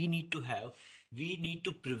 what we need to have, we need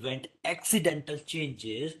to prevent accidental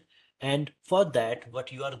changes. And for that,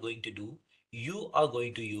 what you are going to do, you are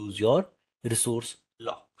going to use your resource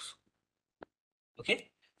locks. Okay.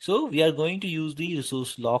 So we are going to use the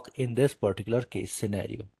resource lock in this particular case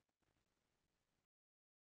scenario.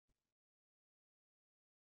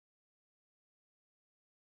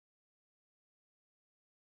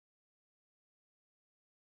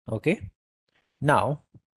 Okay. Now,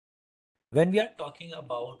 when we are talking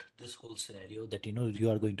about this whole scenario that you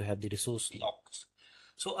are going to have the resource locks.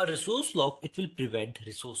 So a resource lock, it will prevent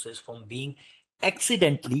resources from being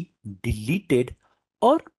accidentally deleted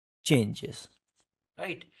or changes,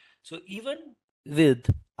 right? So even with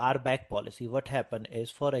RBAC policy, what happened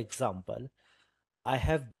is, for example, I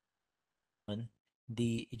have done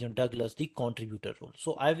the Douglas the contributor role.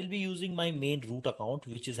 So I will be using my main root account,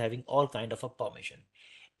 which is having all kind of a permission,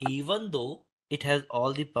 even though it has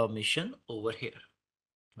all the permission over here.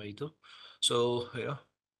 Right? So yeah,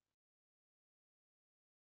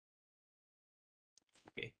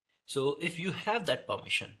 okay. So if you have that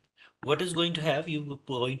permission, what is going to have, you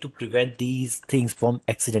going to prevent these things from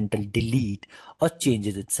accidental delete or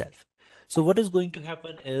changes itself. So what is going to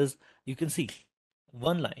happen is, you can see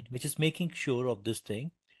one line which is making sure of this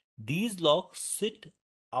thing. These locks sit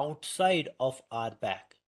outside of our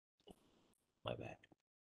back. My bad.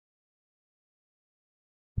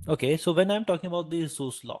 Okay, so when I'm talking about the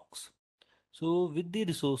resource locks, so with the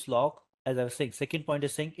resource lock, as I was saying, second point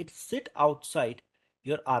is saying it sit outside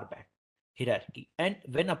your RBAC hierarchy. And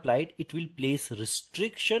when applied, it will place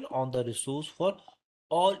restriction on the resource for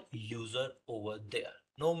all user over there.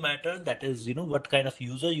 No matter that is, what kind of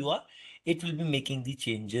user you are, it will be making the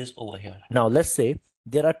changes over here. Now, let's say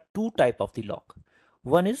there are two type of the lock.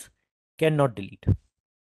 One is cannot delete,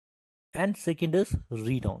 and second is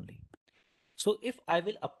read only. So if I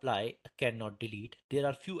will apply a cannot delete, there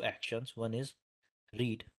are few actions. One is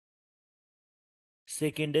read,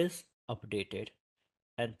 second is updated,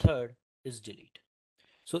 and third is delete.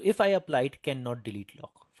 So if I applied cannot delete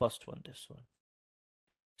lock, first one, this one.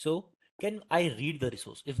 So can I read the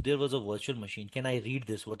resource? If there was a virtual machine, can I read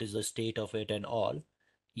this? What is the state of it and all?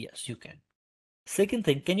 Yes, you can. Second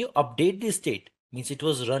thing, can you update the state? Means it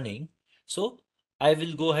was running. So I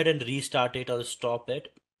will go ahead and restart it or stop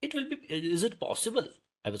it. It will be, is it possible?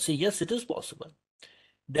 I would say yes, it is possible.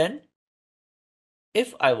 Then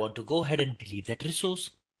if I want to go ahead and delete that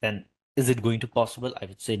resource, then is it going to possible? I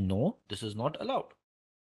would say no, this is not allowed,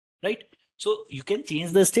 right? So you can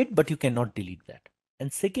change the state, but you cannot delete that.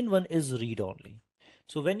 And second one is read only.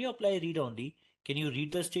 So when you apply read only, can you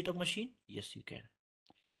read the state of machine? Yes, you can.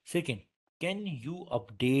 Second, can you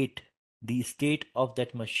update the state of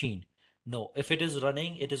that machine? No, if it is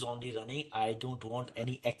running, it is only running. I don't want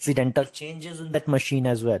any accidental changes in that machine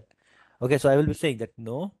as well. Okay, so I will be saying that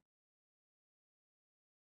no.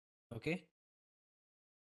 Okay.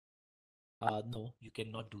 No, you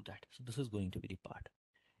cannot do that. So this is going to be the part.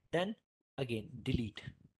 Then again, delete.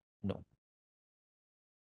 No,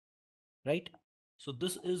 right? So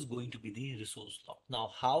this is going to be the resource lock.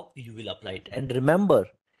 Now, how you will apply it? And remember,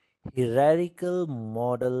 hierarchical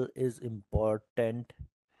model is important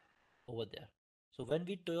over there. So when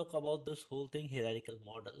we talk about this whole thing, hierarchical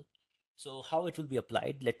model, so how it will be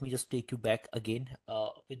applied, let me just take you back again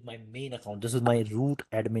with my main account. This is my root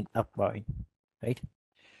admin account, right?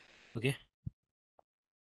 Okay.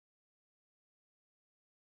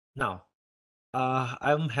 Now,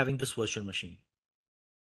 I'm having this virtual machine.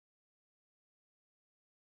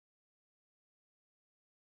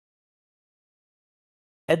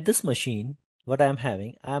 At this machine, what I'm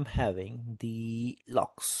having the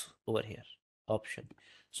locks over here option.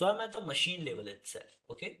 So I'm at the machine level itself,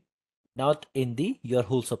 okay? Not in the your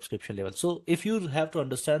whole subscription level. So if you have to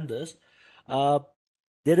understand this, uh,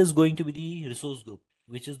 there is going to be the resource group,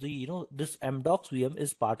 which is the, this mdocs VM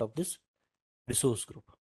is part of this resource group.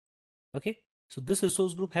 Okay. So this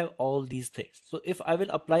resource group have all these things. So if I will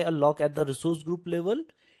apply a lock at the resource group level,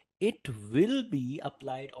 it will be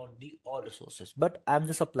applied on the all resources, but I'm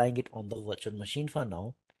just applying it on the virtual machine for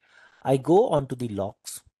now. I go onto the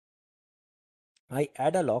locks. I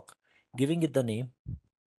add a lock, giving it the name.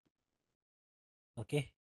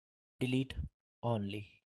 Okay. Delete only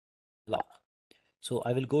lock. So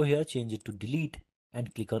I will go here, change it to delete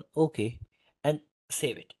and click on OK and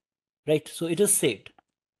save it. Right. So it is saved.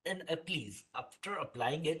 And please, after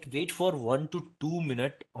applying it, wait for 1 to 2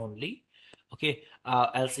 minutes only. Okay.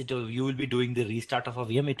 Else you will be doing the restart of a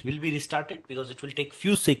VM. It will be restarted because it will take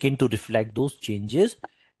few seconds to reflect those changes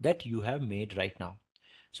that you have made right now.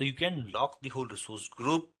 So you can lock the whole resource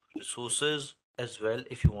group, resources as well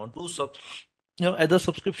if you want to at the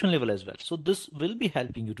subscription level as well. So this will be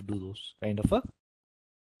helping you to do those kind of a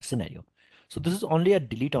scenario. So this is only a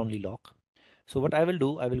delete only lock. So what I will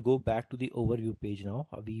do, I will go back to the overview page now.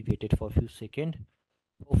 We waited for a few seconds.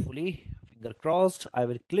 Hopefully, finger crossed, I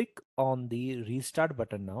will click on the restart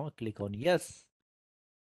button now. Click on yes.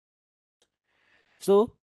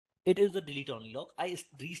 So it is the delete only lock. I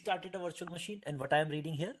restarted a virtual machine, and what I am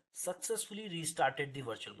reading here, successfully restarted the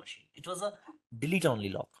virtual machine. It was a delete only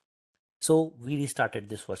lock. So we restarted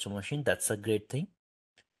this virtual machine. That's a great thing.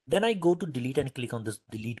 Then I go to delete and click on this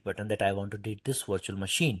delete button that I want to delete this virtual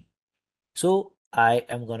machine. So I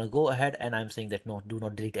am gonna go ahead and I'm saying that no, do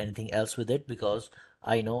not delete anything else with it because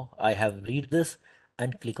I know I have read this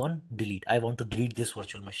and click on delete. I want to delete this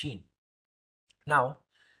virtual machine. Now,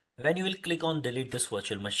 when you will click on delete this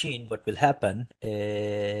virtual machine, what will happen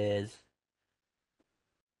is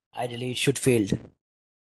ideally it should failed.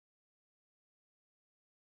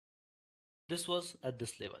 This was at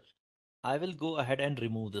this level. I will go ahead and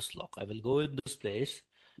remove this lock. I will go in this place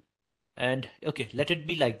and okay, let it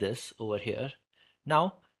be like this over here.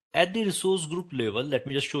 Now at the resource group level, let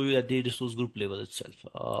me just show you at the resource group level itself.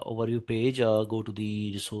 Overview page, go to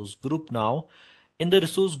the resource group now. In the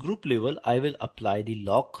resource group level, I will apply the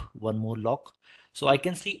lock, one more lock. So I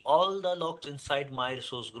can see all the locks inside my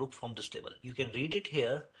resource group from this level. You can read it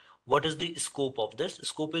here. What is the scope of this?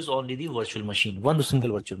 Scope is only the virtual machine, one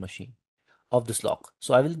single virtual machine of this lock.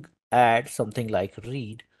 So I will add something like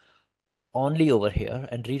read only over here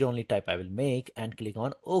and read only type I will make and click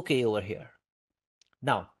on OK over here.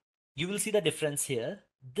 Now you will see the difference here.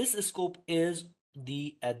 This scope is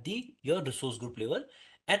the at the your resource group level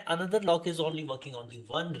and another lock is only working on the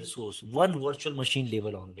one resource, one virtual machine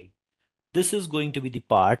level only. This is going to be the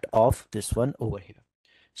part of this one over here.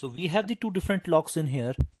 So we have the two different locks in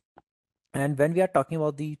here. And when we are talking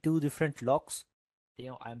about the two different locks,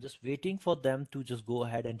 I'm just waiting for them to just go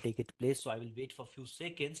ahead and take its place. So I will wait for a few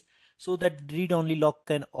seconds so that read only lock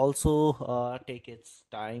can also take its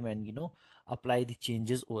time and apply the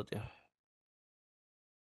changes over there.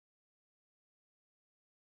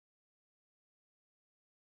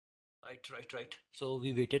 Right. So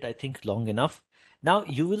we waited, I think, long enough. Now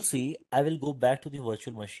you will see, I will go back to the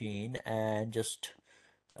virtual machine and just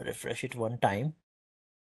refresh it one time.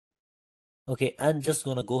 Okay, I'm just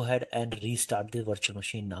gonna go ahead and restart the virtual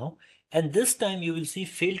machine now. And this time you will see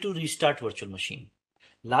fail to restart virtual machine.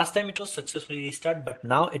 Last time it was successfully restart, but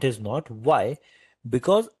now it is not. Why?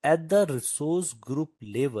 Because at the resource group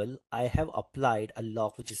level, I have applied a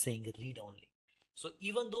lock which is saying read only. So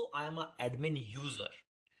even though I am an admin user,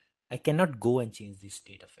 I cannot go and change the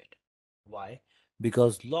state of it. Why?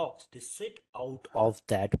 Because locks they sit out of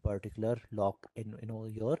that particular lock in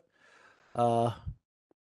your uh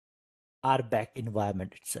RBAC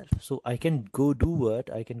environment itself. So I can go do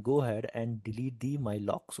what I can go ahead and delete the my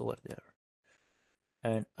locks over there.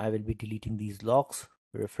 And I will be deleting these locks.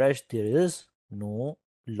 Refresh, there is no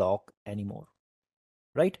lock anymore.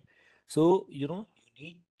 Right? So you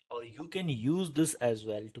need or you can use this as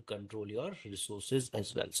well to control your resources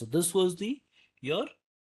as well. So this was the your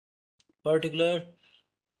particular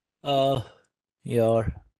uh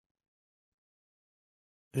your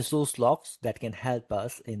resource locks that can help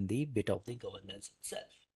us in the bit of the governance itself,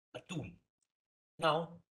 a tool. Now,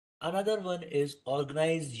 another one is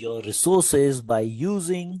organize your resources by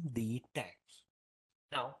using the tags.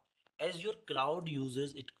 Now, as your cloud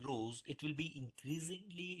uses it grows, it will be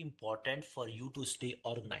increasingly important for you to stay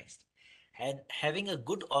organized. And having a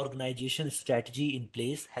good organization strategy in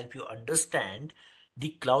place help you understand the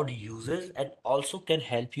cloud uses and also can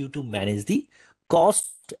help you to manage the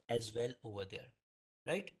cost as well over there,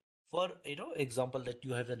 right? For example that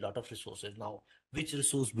you have a lot of resources now, which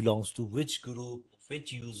resource belongs to which group,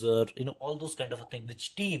 which user, all those kind of a thing,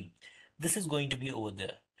 which team, this is going to be over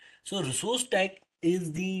there. So resource tag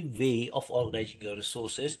is the way of organizing your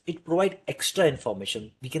resources. It provide extra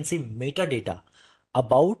information, we can say metadata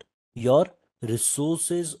about your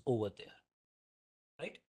resources over there,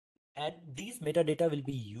 right? And these metadata will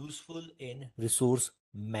be useful in resource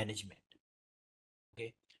management.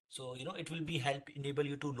 Okay, so it will be help enable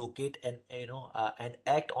you to locate and and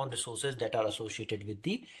act on resources that are associated with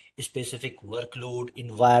the specific workload,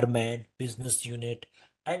 environment, business unit,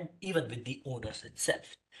 and even with the owners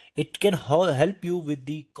itself. It can help you with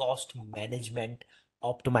the cost management,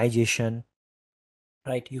 optimization,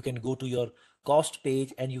 right? You can go to your cost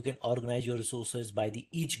page and you can organize your resources by the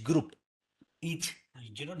each group, each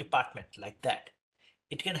department like that.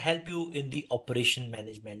 It can help you in the operation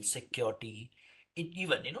management, security. It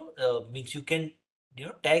even means you can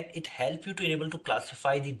tag it help you to enable to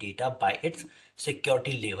classify the data by its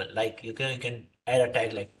security level. Like you can add a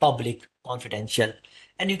tag like public, confidential,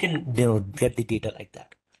 and you can get the data like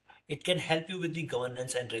that. It can help you with the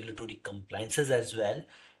governance and regulatory compliances as well.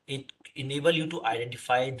 It enable you to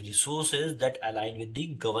identify the resources that align with the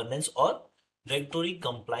governance or regulatory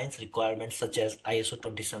compliance requirements such as ISO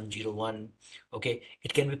 27001. Okay,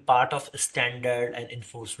 it can be part of standard and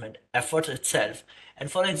enforcement efforts itself. And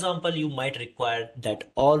for example, you might require that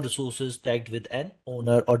all resources tagged with an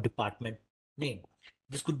owner or department name.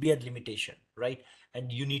 This could be a limitation, right?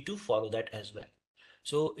 And you need to follow that as well.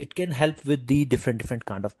 So it can help with the different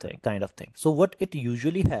kind of thing. So what it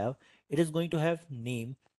usually have, it is going to have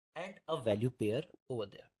name and a value pair over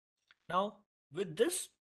there. Now with this,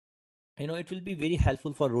 it will be very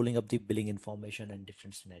helpful for rolling up the billing information and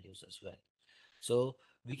different scenarios as well. So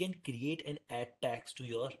we can create and add tags to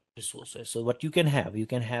your resources. So what you can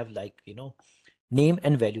have like name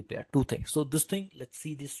and value pair, two things. So this thing, let's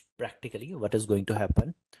see this practically what is going to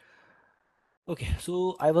happen. Okay,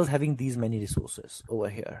 so I was having these many resources over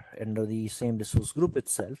here under the same resource group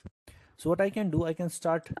itself. So what I can do, I can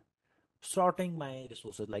start sorting my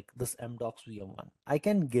resources like this mdocs vm1. I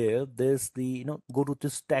can give this the go to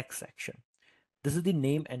this tag section. This is the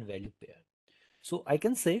name and value pair. So I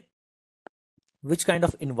can say which kind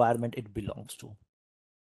of environment it belongs to.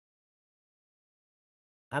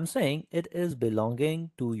 I'm saying it is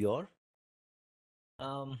belonging to your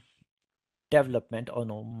um, development or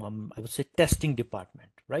no, I would say testing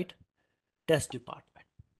department, right? Test department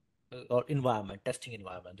or environment, testing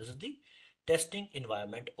environment. This is the testing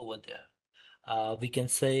environment over there. We can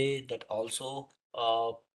say that also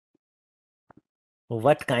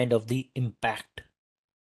what kind of the impact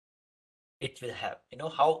it will have,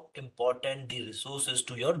 how important the resources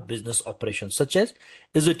to your business operations, such as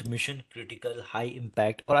is it mission critical, high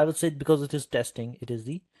impact, or I would say because it is testing, it is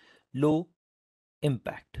the low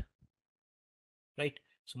impact, right?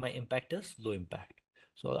 So my impact is low impact.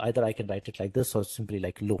 So either I can write it like this or simply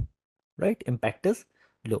like low, right? Impact is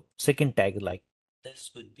low. Second tag like this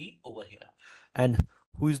would be over here. And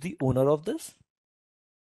who is the owner of this?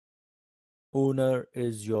 Owner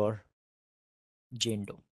is your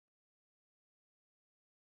Jendo,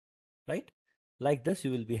 Like this, you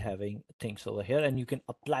will be having things over here, and you can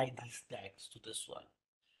apply these tags to this one.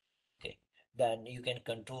 Okay, then you can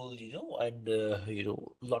control, and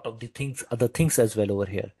lot of the things, other things as well over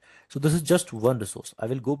here. So this is just one resource. I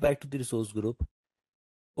will go back to the resource group,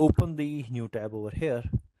 open the new tab over here.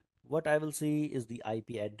 What I will see is the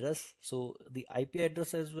IP address. So the IP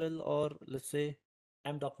address as well, or let's say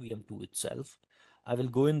m.vm2 itself. I will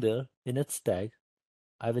go in there in its tag.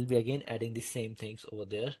 I will be again adding the same things over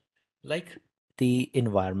there, like the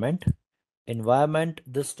environment. Environment,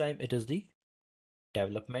 this time it is the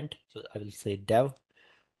development. So I will say dev.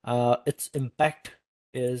 Its impact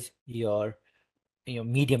is your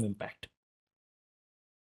medium impact,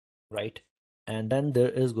 right? And then there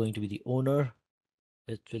is going to be the owner.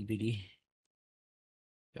 It will be the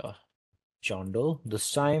yeah, John Doe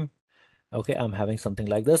this time. Okay, I'm having something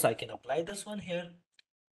like this. I can apply this one here.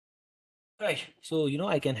 Right. So,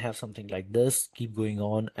 I can have something like this, keep going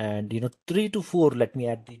on, and, 3 to 4, let me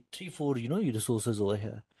add the 3, 4, resources over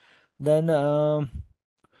here. Then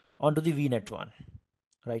onto the VNet one,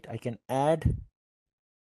 right? I can add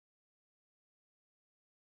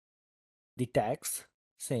the tags,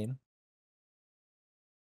 same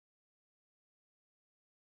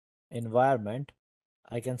environment.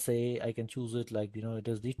 I can say, I can choose it like, it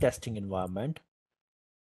is the testing environment.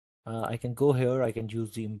 I can go here, I can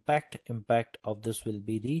use the impact of this will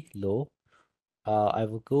be the low. I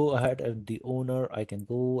will go ahead and the owner, I can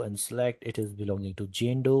go and select it is belonging to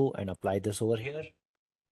Jane Doe and apply this over here,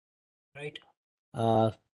 right?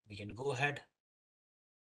 We can go ahead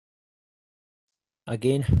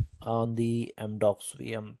again on the mdocs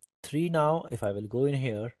VM3 now. If I will go in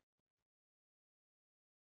here,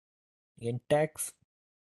 in text,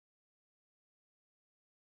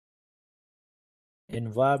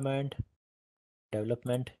 environment,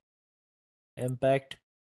 development, impact,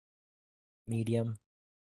 medium,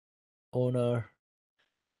 owner,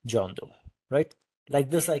 John Doe, right? Like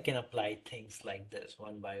this, I can apply things like this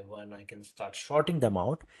one by one. I can start sorting them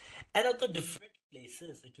out. And at the different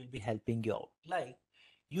places, it will be helping you out. Like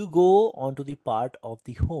you go onto the part of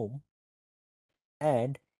the home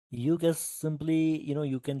and you just simply,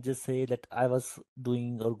 you can just say that I was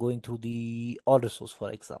doing or going through the all resource,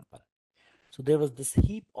 for example. So there was this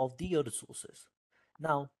heap of the resources.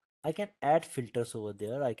 Now I can add filters over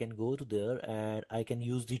there. I can go to there and I can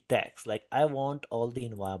use the tags. Like I want all the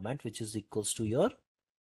environment which is equals to your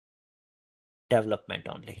development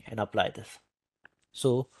only and apply this.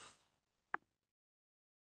 So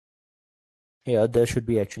here there should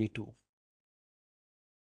be actually two.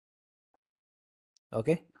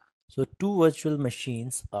 Okay. So two virtual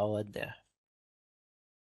machines are over there.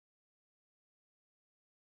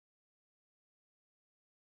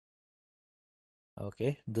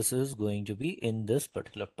 Okay. This is going to be in this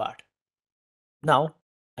particular part. Now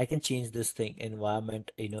I can change this thing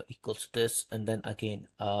environment, equals this, and then again,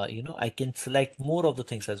 I can select more of the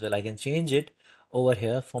things as well. I can change it over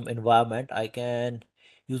here from environment. I can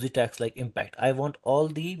use the text like impact. I want all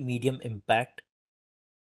the medium impact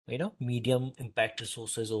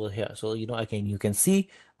resources over here. So, you can see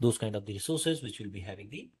those kind of the resources which will be having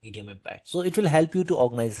the medium impact. So it will help you to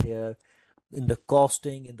organize here in the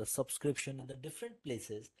costing, in the subscription, in the different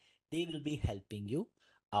places. They will be helping you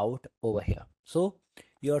out over here. So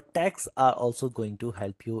your tags are also going to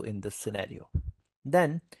help you in this scenario.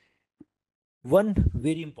 Then one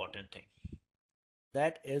very important thing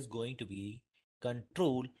that is going to be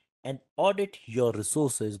control and audit your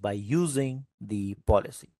resources by using the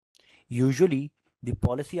policy. Usually the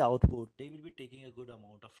policy output, they will be taking a good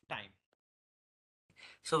amount of time.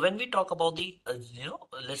 So when we talk about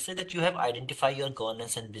let's say that you have identified your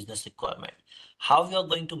governance and business requirement, how you are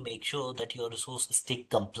going to make sure that your resources stay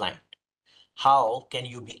compliant? How can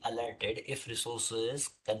you be alerted if resources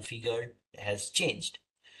configured has changed?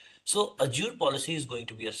 So Azure policy is going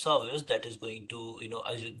to be a service that is going to,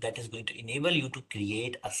 that is going to enable you to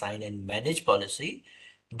create, assign, and manage policy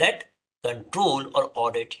that control or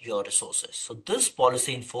audit your resources. So this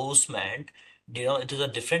policy enforcement, it is a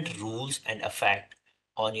different rules and effect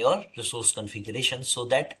on your resource configuration so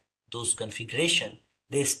that those configuration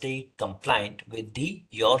they stay compliant with the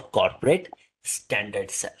your corporate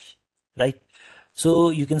standard self, right? So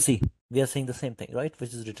you can see we are saying the same thing, right?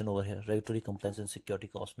 Which is written over here, regulatory compliance and security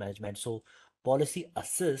cost management. So policy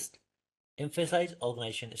assist, emphasize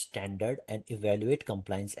organization standard and evaluate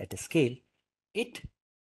compliance at a scale. It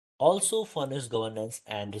also furnish governance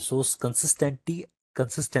and resource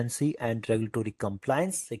consistency and regulatory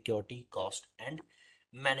compliance, security cost and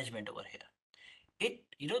management over here.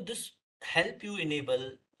 This help you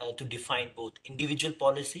enable to define both individual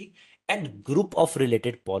policy and group of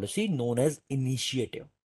related policy known as initiative.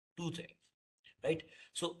 Two things. right?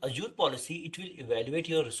 So Azure policy, it will evaluate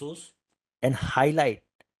your resource and highlight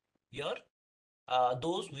your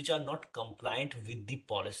those which are not compliant with the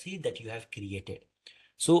policy that you have created.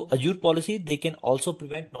 So Azure policy, they can also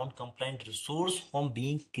prevent non-compliant resource from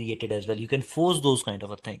being created as well. You can force those kind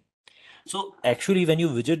of a thing. So actually, when you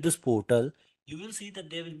visit this portal, you will see that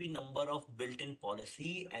there will be number of built-in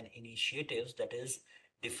policy and initiatives that is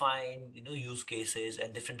defined, use cases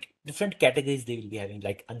and different categories they will be having,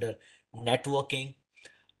 like under networking,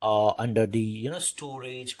 under the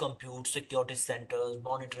storage, compute, security centers,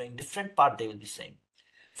 monitoring, different part they will be saying.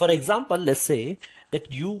 For example, let's say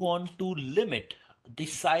that you want to limit the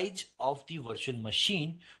size of the virtual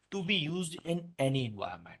machine to be used in any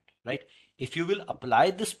environment, right? If you will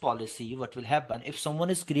apply this policy, what will happen if someone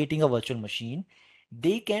is creating a virtual machine,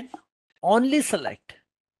 they can only select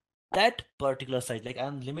that particular size. Like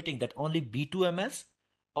I'm limiting that only B2MS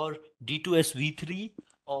or D2SV3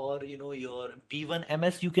 or your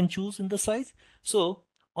B1MS you can choose in the size. So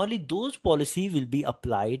only those policy will be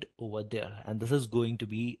applied over there, and this is going to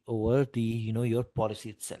be over the your policy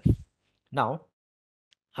itself. Now,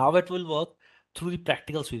 how it will work through the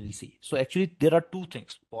practicals we will see. So actually there are two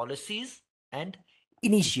things: policies and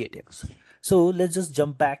initiatives. So let's just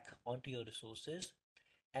jump back onto your resources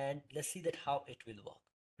and let's see that how it will work,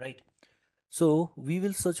 right? So we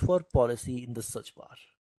will search for policy in the search bar.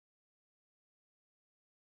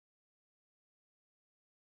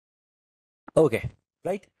 Okay,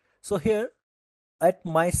 right? So here at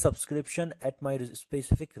my subscription, at my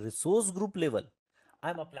specific resource group level,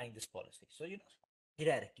 I'm applying this policy. So,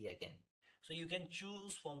 hierarchy again. So you can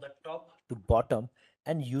choose from the top to bottom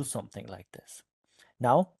and use something like this.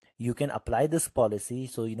 Now you can apply this policy.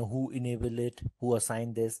 So, who enable it, who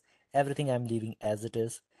assign this, everything I'm leaving as it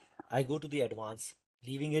is. I go to the advanced,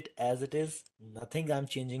 leaving it as it is, nothing I'm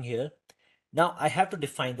changing here. Now I have to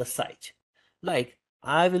define the size. Like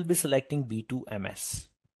I will be selecting B2MS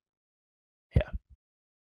here.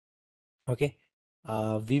 Okay.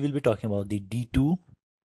 We will be talking about the D2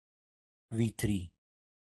 V3,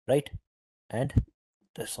 right? And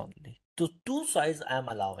this only. So two size I am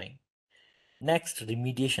allowing. Next,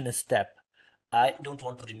 remediation step. I don't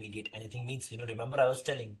want to remediate anything. Means, remember I was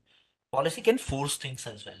telling policy can force things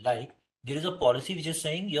as well. Like there is a policy which is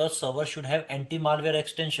saying your server should have anti-malware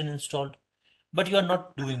extension installed, but you are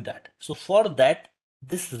not doing that. So for that,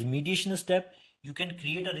 this remediation step, you can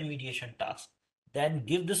create a remediation task. Then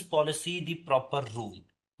give this policy the proper rule.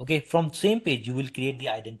 Okay, from same page, you will create the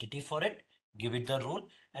identity for it, give it the rule,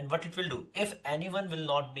 and what it will do. If anyone will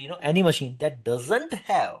not be, any machine that doesn't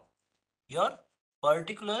have your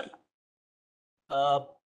particular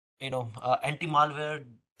anti-malware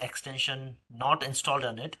extension not installed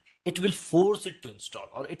on it, it will force it to install,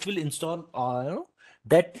 or it will install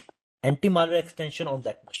that anti-malware extension on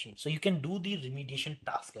that machine. So you can do the remediation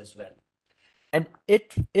task as well. And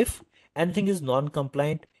if anything is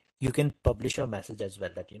non-compliant, you can publish a message as well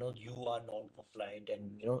that you are non-compliant,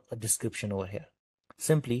 and a description over here.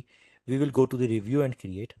 Simply, we will go to the review and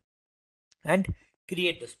create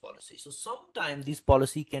this policy. So sometimes this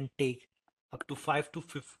policy can take up to 5 to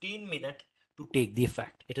 15 minutes to take the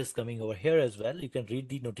effect. It is coming over here as well. You can read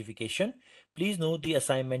the notification. Please note the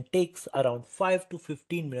assignment takes around 5 to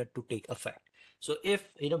 15 minutes to take effect. So if,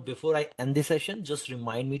 before I end the session, just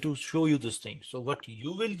remind me to show you this thing. So what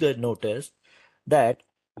you will notice that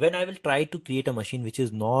when I will try to create a machine which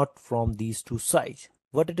is not from these two sides,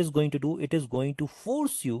 what it is going to do, it is going to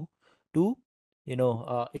force you to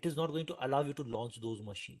it is not going to allow you to launch those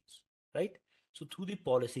machines, right? So through the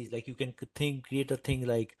policies, like you can create a thing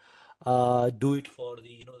like do it for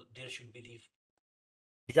the there should be the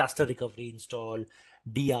disaster recovery install,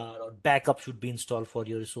 DR or backup should be installed for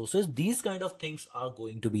your resources. These kind of things are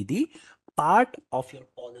going to be the part of your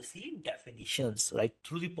policy definitions, right?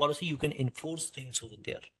 Through the policy you can enforce things over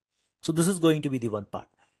there. So this is going to be the one part.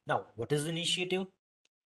 Now what is initiative?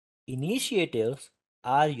 Initiatives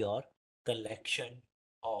are your collection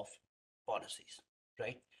of policies,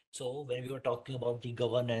 right? So when we were talking about the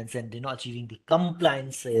governance and achieving the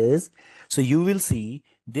compliances, so you will see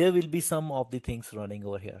there will be some of the things running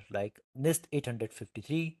over here, like NIST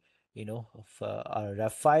 853, of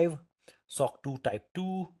RF 5, SOC 2 Type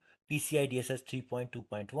 2, PCI DSS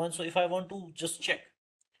 3.2.1. So if I want to just check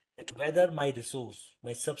that whether my resource,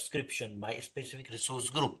 my subscription, my specific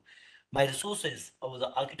resource group, my resources or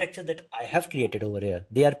the architecture that I have created over here,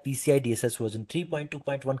 they are PCI DSS version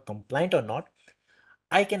 3.2.1 compliant or not,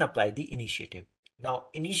 I can apply the initiative. Now,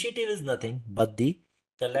 initiative is nothing but the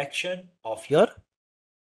collection of your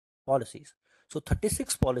policies. So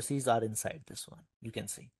 36 policies are inside this one, you can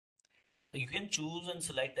see. You can choose and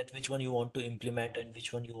select that which one you want to implement and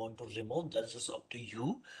which one you want to remove. That's just up to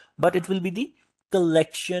you. But it will be the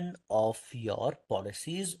collection of your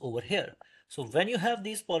policies over here. So when you have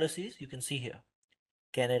these policies, you can see here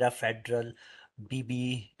Canada Federal,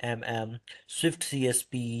 BBMM, Swift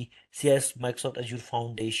CSP, CS Microsoft Azure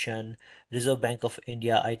Foundation, Reserve Bank of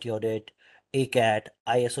India IT Audit, ACAT,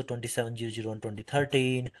 ISO 27001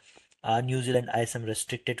 2013, New Zealand ISM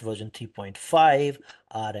restricted version 3.5,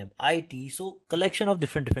 RMIT. So collection of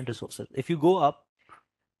different resources. If you go up,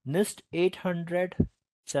 NIST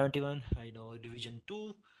 871, I know division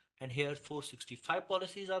 2, and here 465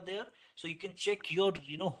 policies are there. So you can check your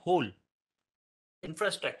whole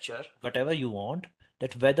infrastructure, whatever you want,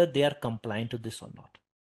 that whether they are compliant to this or not.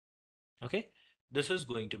 Okay, this is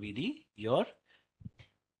going to be the your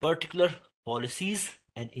particular policies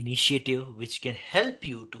and initiative which can help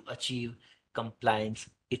you to achieve compliance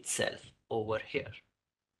itself over here,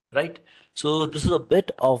 right? So this is a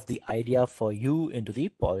bit of the idea for you into the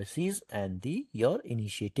policies and the your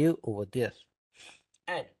initiative over there.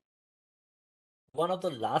 And one of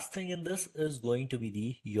the last thing in this is going to be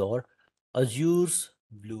the your Azure's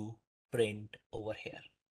blueprint over here,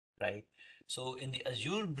 right? So in the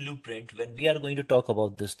Azure blueprint, when we are going to talk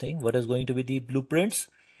about this thing, what is going to be the blueprints?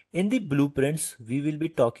 In the blueprints, we will be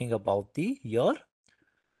talking about the your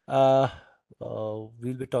uh,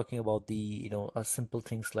 we'll be talking about the simple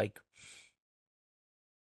things like,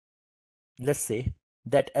 let's say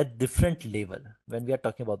that at different level, when we are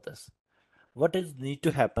talking about this, what is need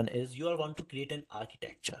to happen is you are want to create an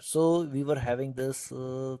architecture. So we were having this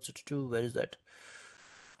where is that?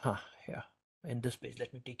 Yeah, in this page.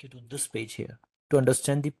 Let me take you to this page here to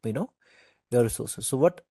understand the your resources. So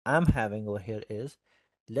what I'm having over here is,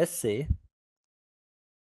 let's say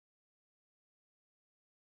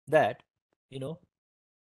that you know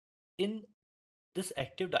in this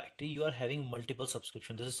Active Directory you are having multiple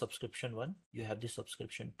subscription. This is subscription 1, you have the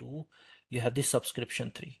subscription 2, you have the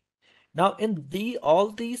subscription 3. Now in the all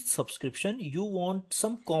these subscription you want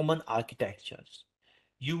some common architectures.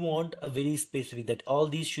 You want a very specific that all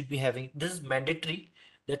these should be having, this is mandatory,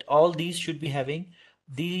 that all these should be having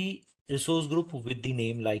the resource group with the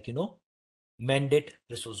name like mandate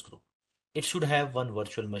resource group. It should have one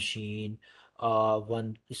virtual machine,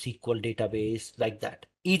 one SQL database, like that.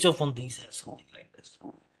 Each of one these has something like this.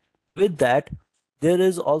 With that, there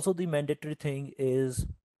is also the mandatory thing is,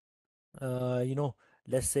 uh, you know,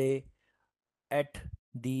 let's say at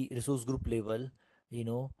the resource group level, you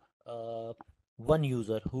know, uh, one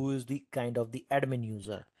user who is the kind of the admin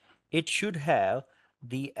user, it should have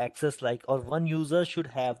the access like, or one user should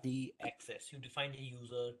have the access. You define a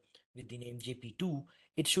user with the name JP2,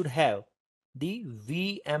 it should have the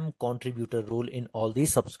VM contributor role in all the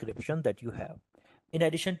subscription that you have. In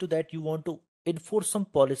addition to that, you want to enforce some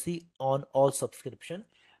policy on all subscription,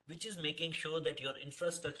 which is making sure that your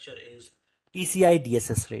infrastructure is PCI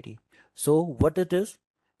DSS ready. So what it is,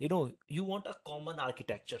 you want a common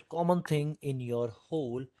architecture, common thing in your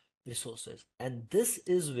whole resources. And this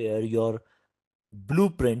is where your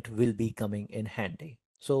blueprint will be coming in handy.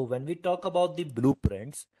 So when we talk about the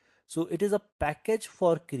blueprints, so it is a package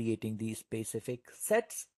for creating the specific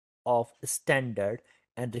sets of standard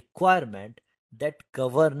and requirement that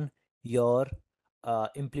govern your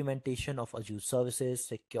implementation of Azure services,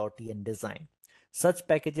 security, and design. Such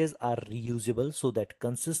packages are reusable so that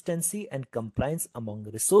consistency and compliance among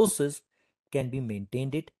resources can be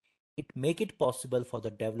maintained. It make it possible for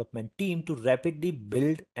the development team to rapidly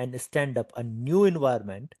build and stand up a new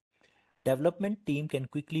environment. Development team can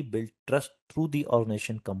quickly build trust through the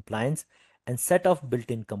organization compliance and set of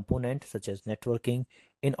built-in components such as networking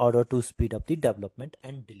in order to speed up the development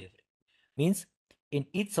and delivery. Means in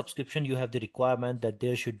each subscription you have the requirement that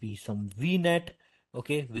there should be some VNet,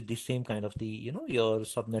 okay, with the same kind of the your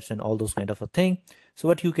subnets and all those kind of a thing. So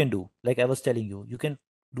what you can do, like I was telling you, you can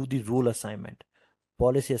do the role assignment,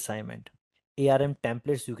 policy assignment, ARM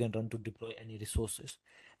templates you can run to deploy any resources.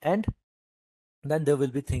 And then there will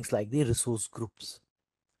be things like the resource groups.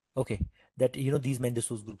 Okay, that these main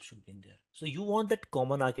resource groups should be in there. So you want that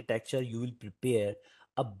common architecture, you will prepare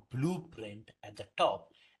a blueprint at the top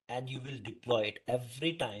and you will deploy it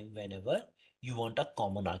every time whenever you want a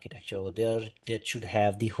common architecture over there that should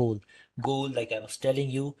have the whole goal like I was telling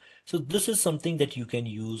you. So this is something that you can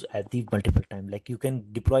use at the multiple time, like you can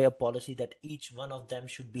deploy a policy that each one of them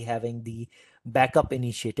should be having the backup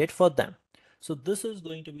initiated for them. So this is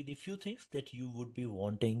going to be the few things that you would be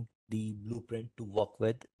wanting the blueprint to work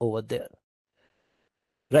with over there,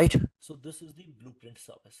 right? So this is the blueprint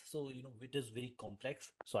service. So it is very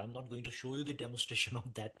complex, so I'm not going to show you the demonstration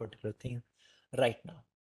of that particular thing right now.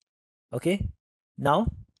 Okay, now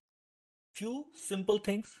few simple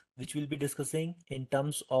things which we'll be discussing in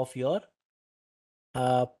terms of your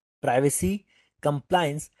uh, privacy,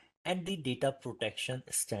 compliance, and the data protection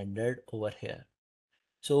standard over here.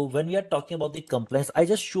 So when we are talking about the compliance, I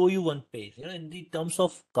just show you one page. In the terms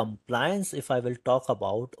of compliance, if I will talk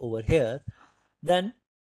about over here, then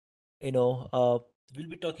you know, uh, we'll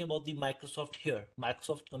be talking about the Microsoft here,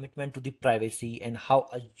 Microsoft commitment to the privacy and how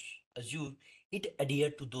Azure it adhere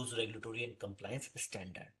to those regulatory and compliance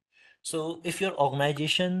standard. So if your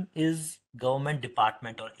organization is government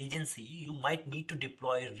department or agency, you might need to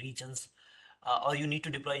deploy regions or you need to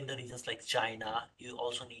deploy in the regions like China. You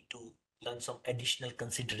also need to learn some additional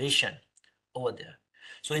consideration over there.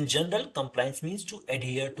 So in general, compliance means to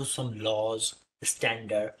adhere to some laws,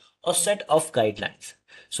 standard, or set of guidelines.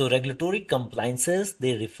 So regulatory compliances,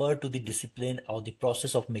 they refer to the discipline or the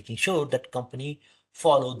process of making sure that company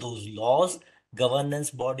follow those laws,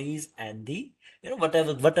 governance bodies, and the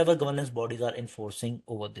whatever governance bodies are enforcing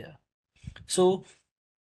over there. So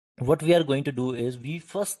what we are going to do is we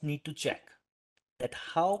first need to check that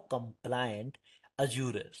how compliant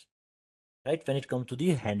Azure is, right? When it comes to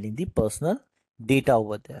the handling the personal data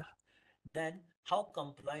over there, then how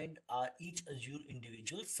compliant are each Azure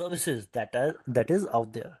individual services that is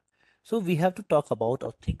out there. So we have to talk about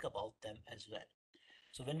or think about them as well.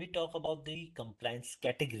 So when we talk about the compliance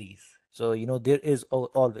categories, so there is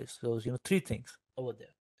always those three things over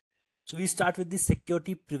there. So we start with the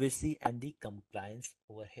security, privacy, and the compliance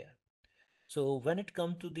over here. So when it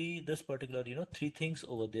comes to the this particular three things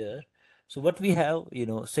over there, so what we have,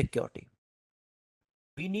 security,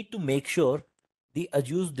 we need to make sure the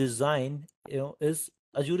Azure's design, is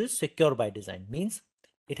Azure is secure by design. Means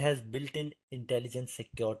it has built-in intelligent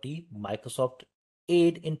security. Microsoft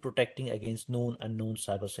aid in protecting against known unknown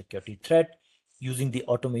cybersecurity threat using the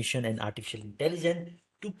automation and artificial intelligence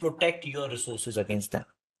to protect your resources against them.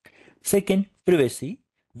 Second, privacy.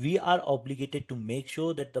 We are obligated to make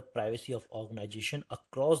sure that the privacy of organization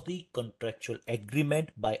across the contractual agreement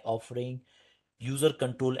by offering user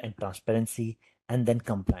control and transparency, and then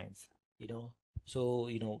compliance. you know so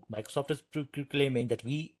Microsoft is claiming that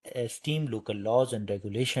we esteem local laws and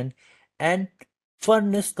regulation and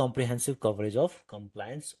furnish comprehensive coverage of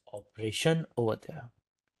compliance operation over there.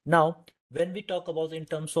 Now when we talk about in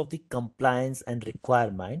terms of the compliance and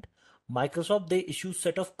requirement, Microsoft, they issue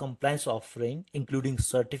set of compliance offering including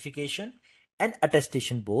certification and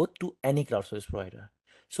attestation both to any cloud service provider.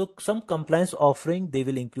 So some compliance offering, they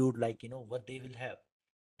will include, like, what they will have.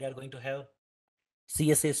 They are going to have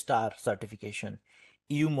CSA star certification,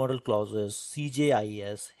 EU model clauses,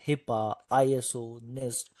 CJIS, HIPAA, ISO,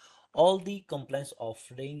 NIST, all the compliance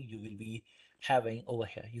offering you will be having over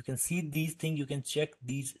here. You can see these things, you can check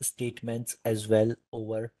these statements as well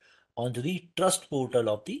over onto the trust portal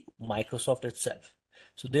of the Microsoft itself.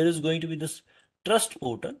 So there is going to be this trust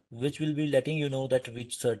portal which will be letting you know that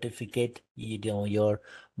which certificate your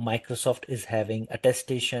Microsoft is having,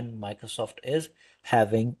 attestation Microsoft is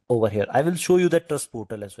having over here. I will show you the trust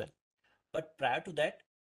portal as well. But prior to that,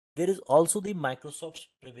 there is also the Microsoft's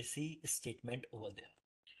privacy statement over there.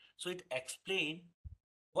 So it explains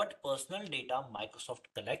what personal data Microsoft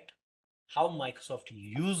collect, how Microsoft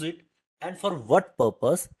use it, and for what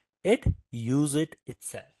purpose it use it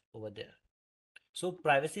itself over there. So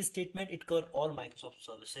privacy statement, it cover all Microsoft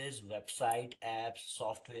services, website, apps,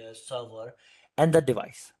 software, server, and the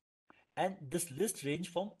device. And this list range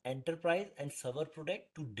from enterprise and server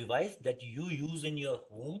product to device that you use in your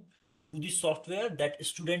home to the software that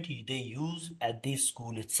student they use at the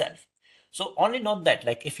school itself. So only not that,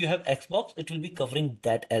 like if you have Xbox, it will be covering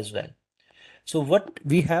that as well. So what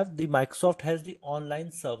we have, the Microsoft has the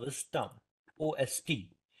online service term, OST,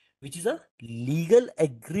 which is a legal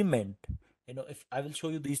agreement. If I will show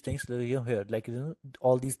you these things here, like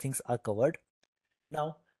all these things are covered.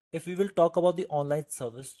 Now, if we will talk about the online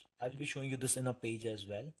service, I will be showing you this in a page as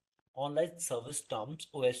well. Online service terms,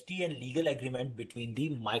 OST, and legal agreement between the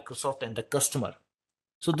Microsoft and the customer.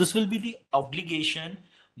 So this will be the obligation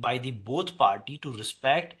by the both party to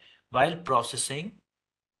respect while processing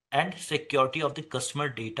and security of the customer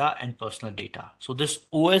data and personal data. So this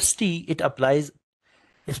OST, it applies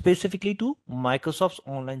specifically to Microsoft's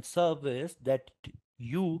online service that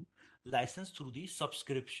you license through the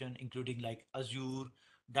subscription, including like Azure,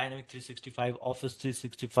 Dynamic 365, Office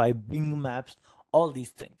 365, Bing Maps, all these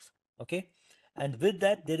things. Okay. And with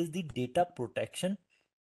that, there is the data protection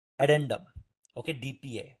addendum, okay,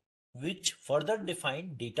 DPA, which further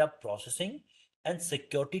define data processing and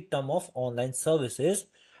security term of online services.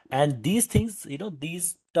 And these things,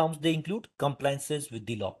 these terms, they include compliances with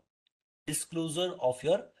the law, disclosure of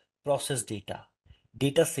your process data,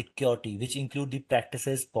 data security, which include the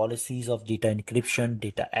practices, policies of data encryption,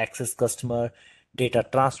 data access customer, data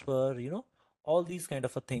transfer, all these kind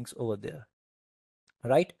of a things over there,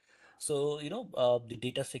 right? So, the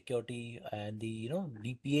data security and the,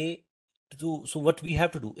 DPA. So what we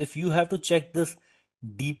have to do, if you have to check this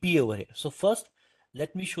DPA over here. So first,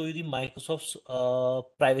 let me show you the Microsoft's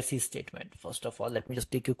privacy statement. First of all, let me just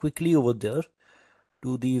take you quickly over there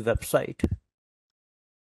to the website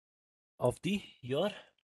of the your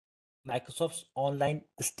Microsoft's online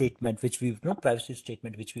statement, which we've no privacy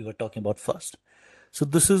statement, which we were talking about first. So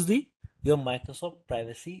this is the your Microsoft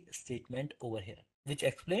privacy statement over here, which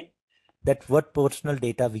explain that what personal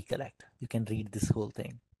data we collect. You can read this whole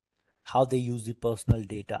thing, how they use the personal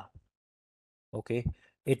data. Okay,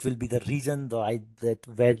 it will be the reason that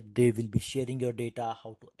where they will be sharing your data,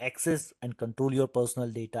 how to access and control your personal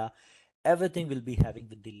data. Everything will be having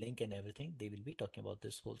with the link and everything. They will be talking about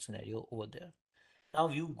this whole scenario over there. Now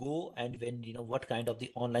you go and when what kind of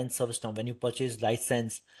the online service now when you purchase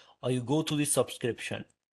license or you go to the subscription,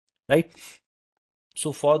 right?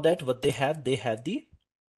 So for that, what they have the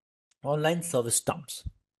online service terms,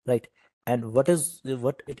 right? And what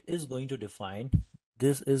it is going to define,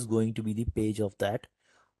 this is going to be the page of that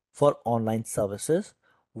for online services,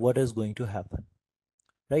 what is going to happen,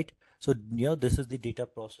 right? So this is the data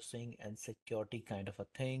processing and security kind of a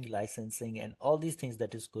thing, licensing and all these things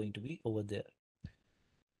that is going to be over there.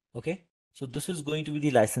 Okay, so this is going to be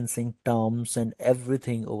the licensing terms and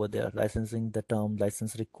everything over there, licensing the term,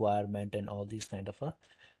 license requirement and all these kind of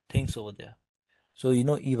things over there. So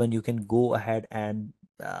even you can go ahead and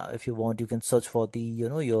if you want, you can search for the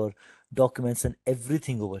your documents and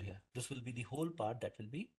everything over here. This will be the whole part that will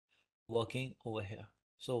be working over here.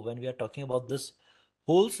 So when we are talking about this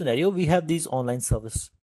whole scenario, we have these online service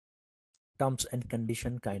terms and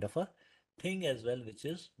condition kind of a thing as well, which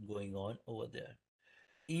is going on over there.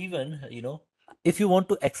 Even if you want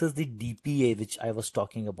to access the DPA, which I was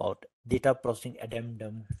talking about, data processing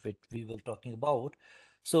addendum, which we were talking about.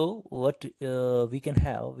 So what we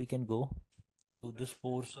can go to this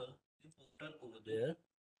portal over there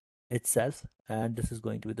itself, and this is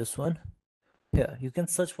going to be this one. Here you can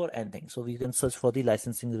search for anything. So we can search for the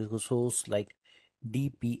licensing resource like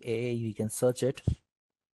DPA. You can search it.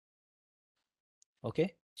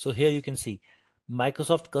 Okay, so here you can see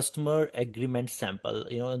Microsoft customer agreement sample,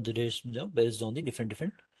 and there is based on the different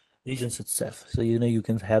regions itself. So you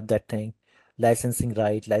can have that thing, licensing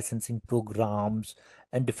right, licensing programs,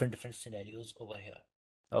 and different scenarios over here.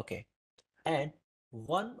 Okay, and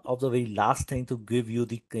one of the very last thing to give you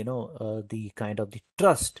the the kind of the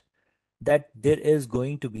trust that there is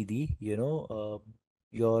going to be the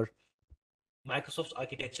your Microsoft's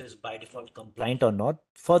architecture is by default compliant or not.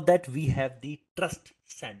 For that, we have the Trust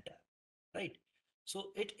Center, right?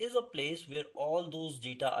 So it is a place where all those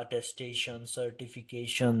data attestations,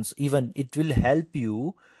 certifications, even it will help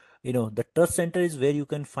you. The Trust Center is where you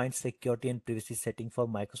can find security and privacy setting for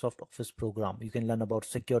Microsoft Office program. You can learn about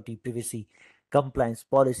security, privacy, compliance,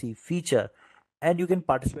 policy, feature, and you can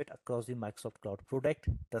participate across the Microsoft Cloud product.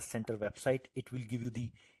 Trust Center website, it will give you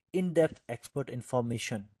the in-depth expert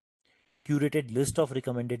information, curated list of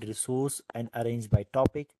recommended resource and arranged by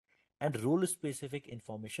topic, and role specific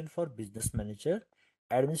information for business manager,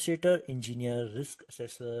 administrator, engineer, risk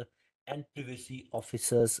assessor, and privacy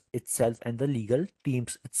officers itself and the legal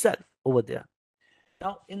teams itself over there.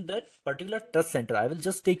 Now in that particular trust center, I will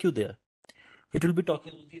just take you there. It will be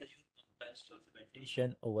talking about the Azure compliance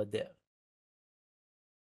documentation over there.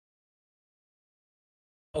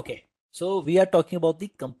 Okay, so we are talking about the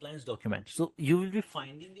compliance document. So you will be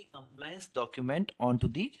finding the compliance document onto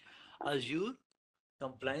the Azure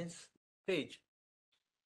compliance page,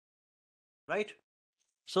 right?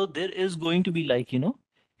 So there is going to be like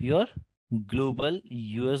your global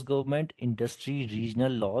US government industry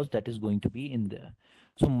regional laws that is going to be in there.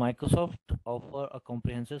 So Microsoft offer a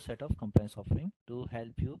comprehensive set of compliance offering to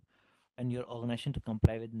help you and your organization to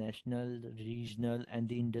comply with national, regional, and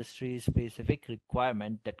the industry specific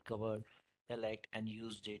requirement that cover, collect, and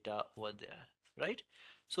use data over there, right?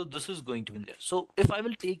 So this is going to be there. So if I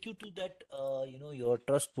will take you to that your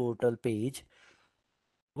trust portal page,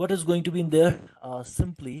 what is going to be in there?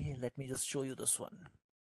 Simply, let me just show you this one.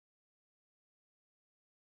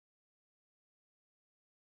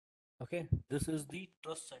 Okay, this is the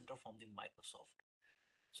trust center from the Microsoft.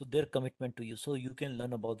 So their commitment to you. So you can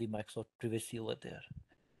learn about the Microsoft privacy over there.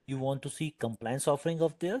 You want to see compliance offering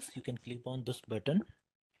of theirs? You can click on this button.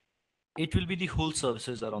 It will be the whole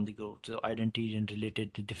services around the globe. So identity and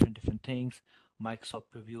related to different things. Microsoft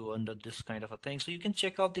preview under this kind of a thing. So you can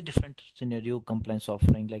check out the different scenario compliance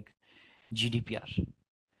offering like GDPR.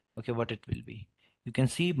 Okay, what it will be. you can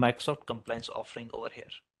see Microsoft compliance offering over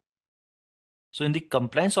here. So in the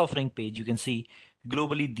compliance offering page, you can see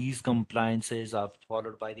globally these compliances are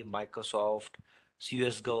followed by the Microsoft,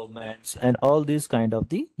 US governments, and all these kind of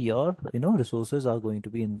the your resources are going to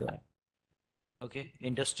be in there. Okay,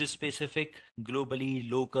 industry specific, globally,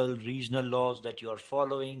 local, regional laws that you are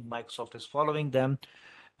following, Microsoft is following them.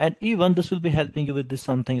 And even this will be helping you with this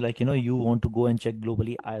something like, you want to go and check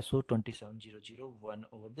globally ISO 27001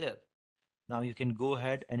 over there. Now you can go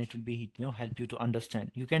ahead and it will be, help you to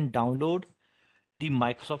understand. You can download the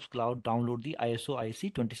Microsoft Cloud, download the ISO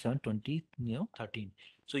IC 2720, 13.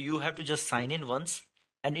 So you have to just sign in once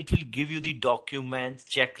and it will give you the document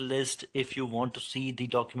checklist. If you want to see the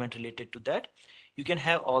document related to that, you can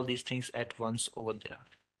have all these things at once over there,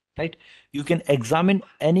 right? You can examine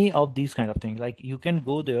any of these kind of things. Like you can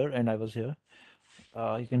go there, and I was here.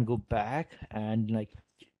 You can go back and like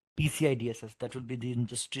PCI DSS, that will be the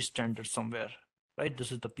industry standard somewhere, right?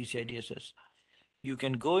 This is the PCI DSS. You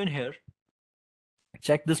can go in here,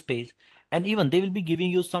 check this page, and even they will be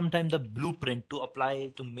giving you sometime the blueprint to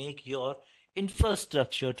apply to make your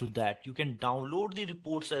infrastructure to that. You can download the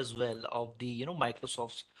reports as well of the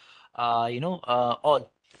Microsoft's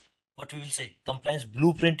all what we will say compliance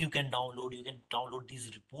blueprint. You can download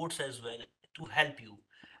these reports as well to help you,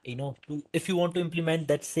 if you want to implement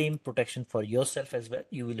that same protection for yourself as well.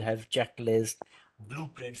 You will have checklist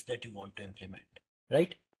blueprints that you want to implement,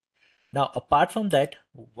 right? Now, apart from that,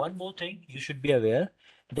 one more thing you should be aware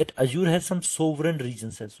that Azure has some sovereign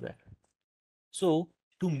regions as well. So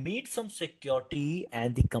to meet some security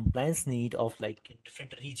and the compliance need of like in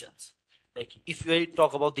different regions, like if we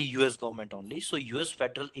talk about the US government only, so US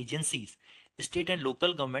federal agencies, state and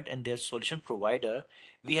local government and their solution provider,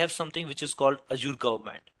 we have something which is called Azure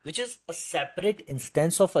government, which is a separate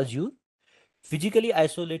instance of Azure physically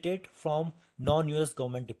isolated from non-US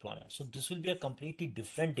government deployment. So this will be a completely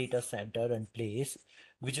different data center and place,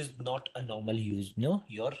 which is not a normal use,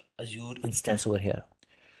 your Azure instance over here.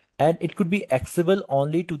 And it could be accessible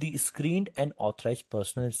only to the screened and authorized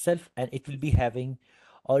person itself, and it will be having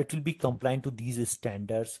or it will be compliant to these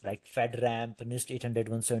standards like FedRAMP, NIST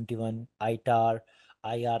 800-171, ITAR,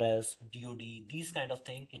 IRS, DoD, these kind of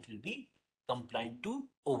thing. It will be compliant to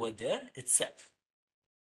over there itself,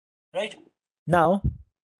 right? Now,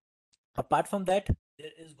 apart from that,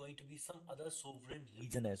 there is going to be some other sovereign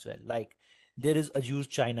region as well. Like there is Azure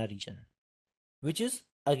China region, which is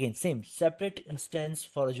again same separate instance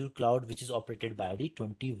for Azure Cloud, which is operated by the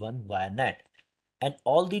 21 via NAT. And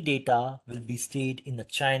all the data will be stayed in the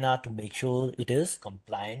China to make sure it is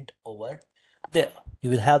compliant over there.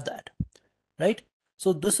 You will have that, right?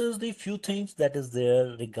 So this is the few things that is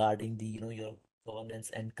there regarding the your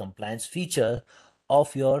governance and compliance feature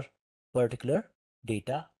of your particular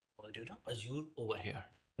data or Azure over here,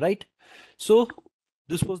 right? So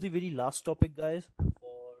this was the very last topic, guys,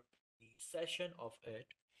 for the session of it,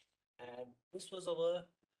 and this was our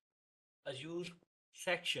Azure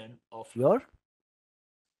section of your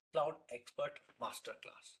Cloud Expert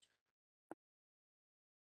Masterclass.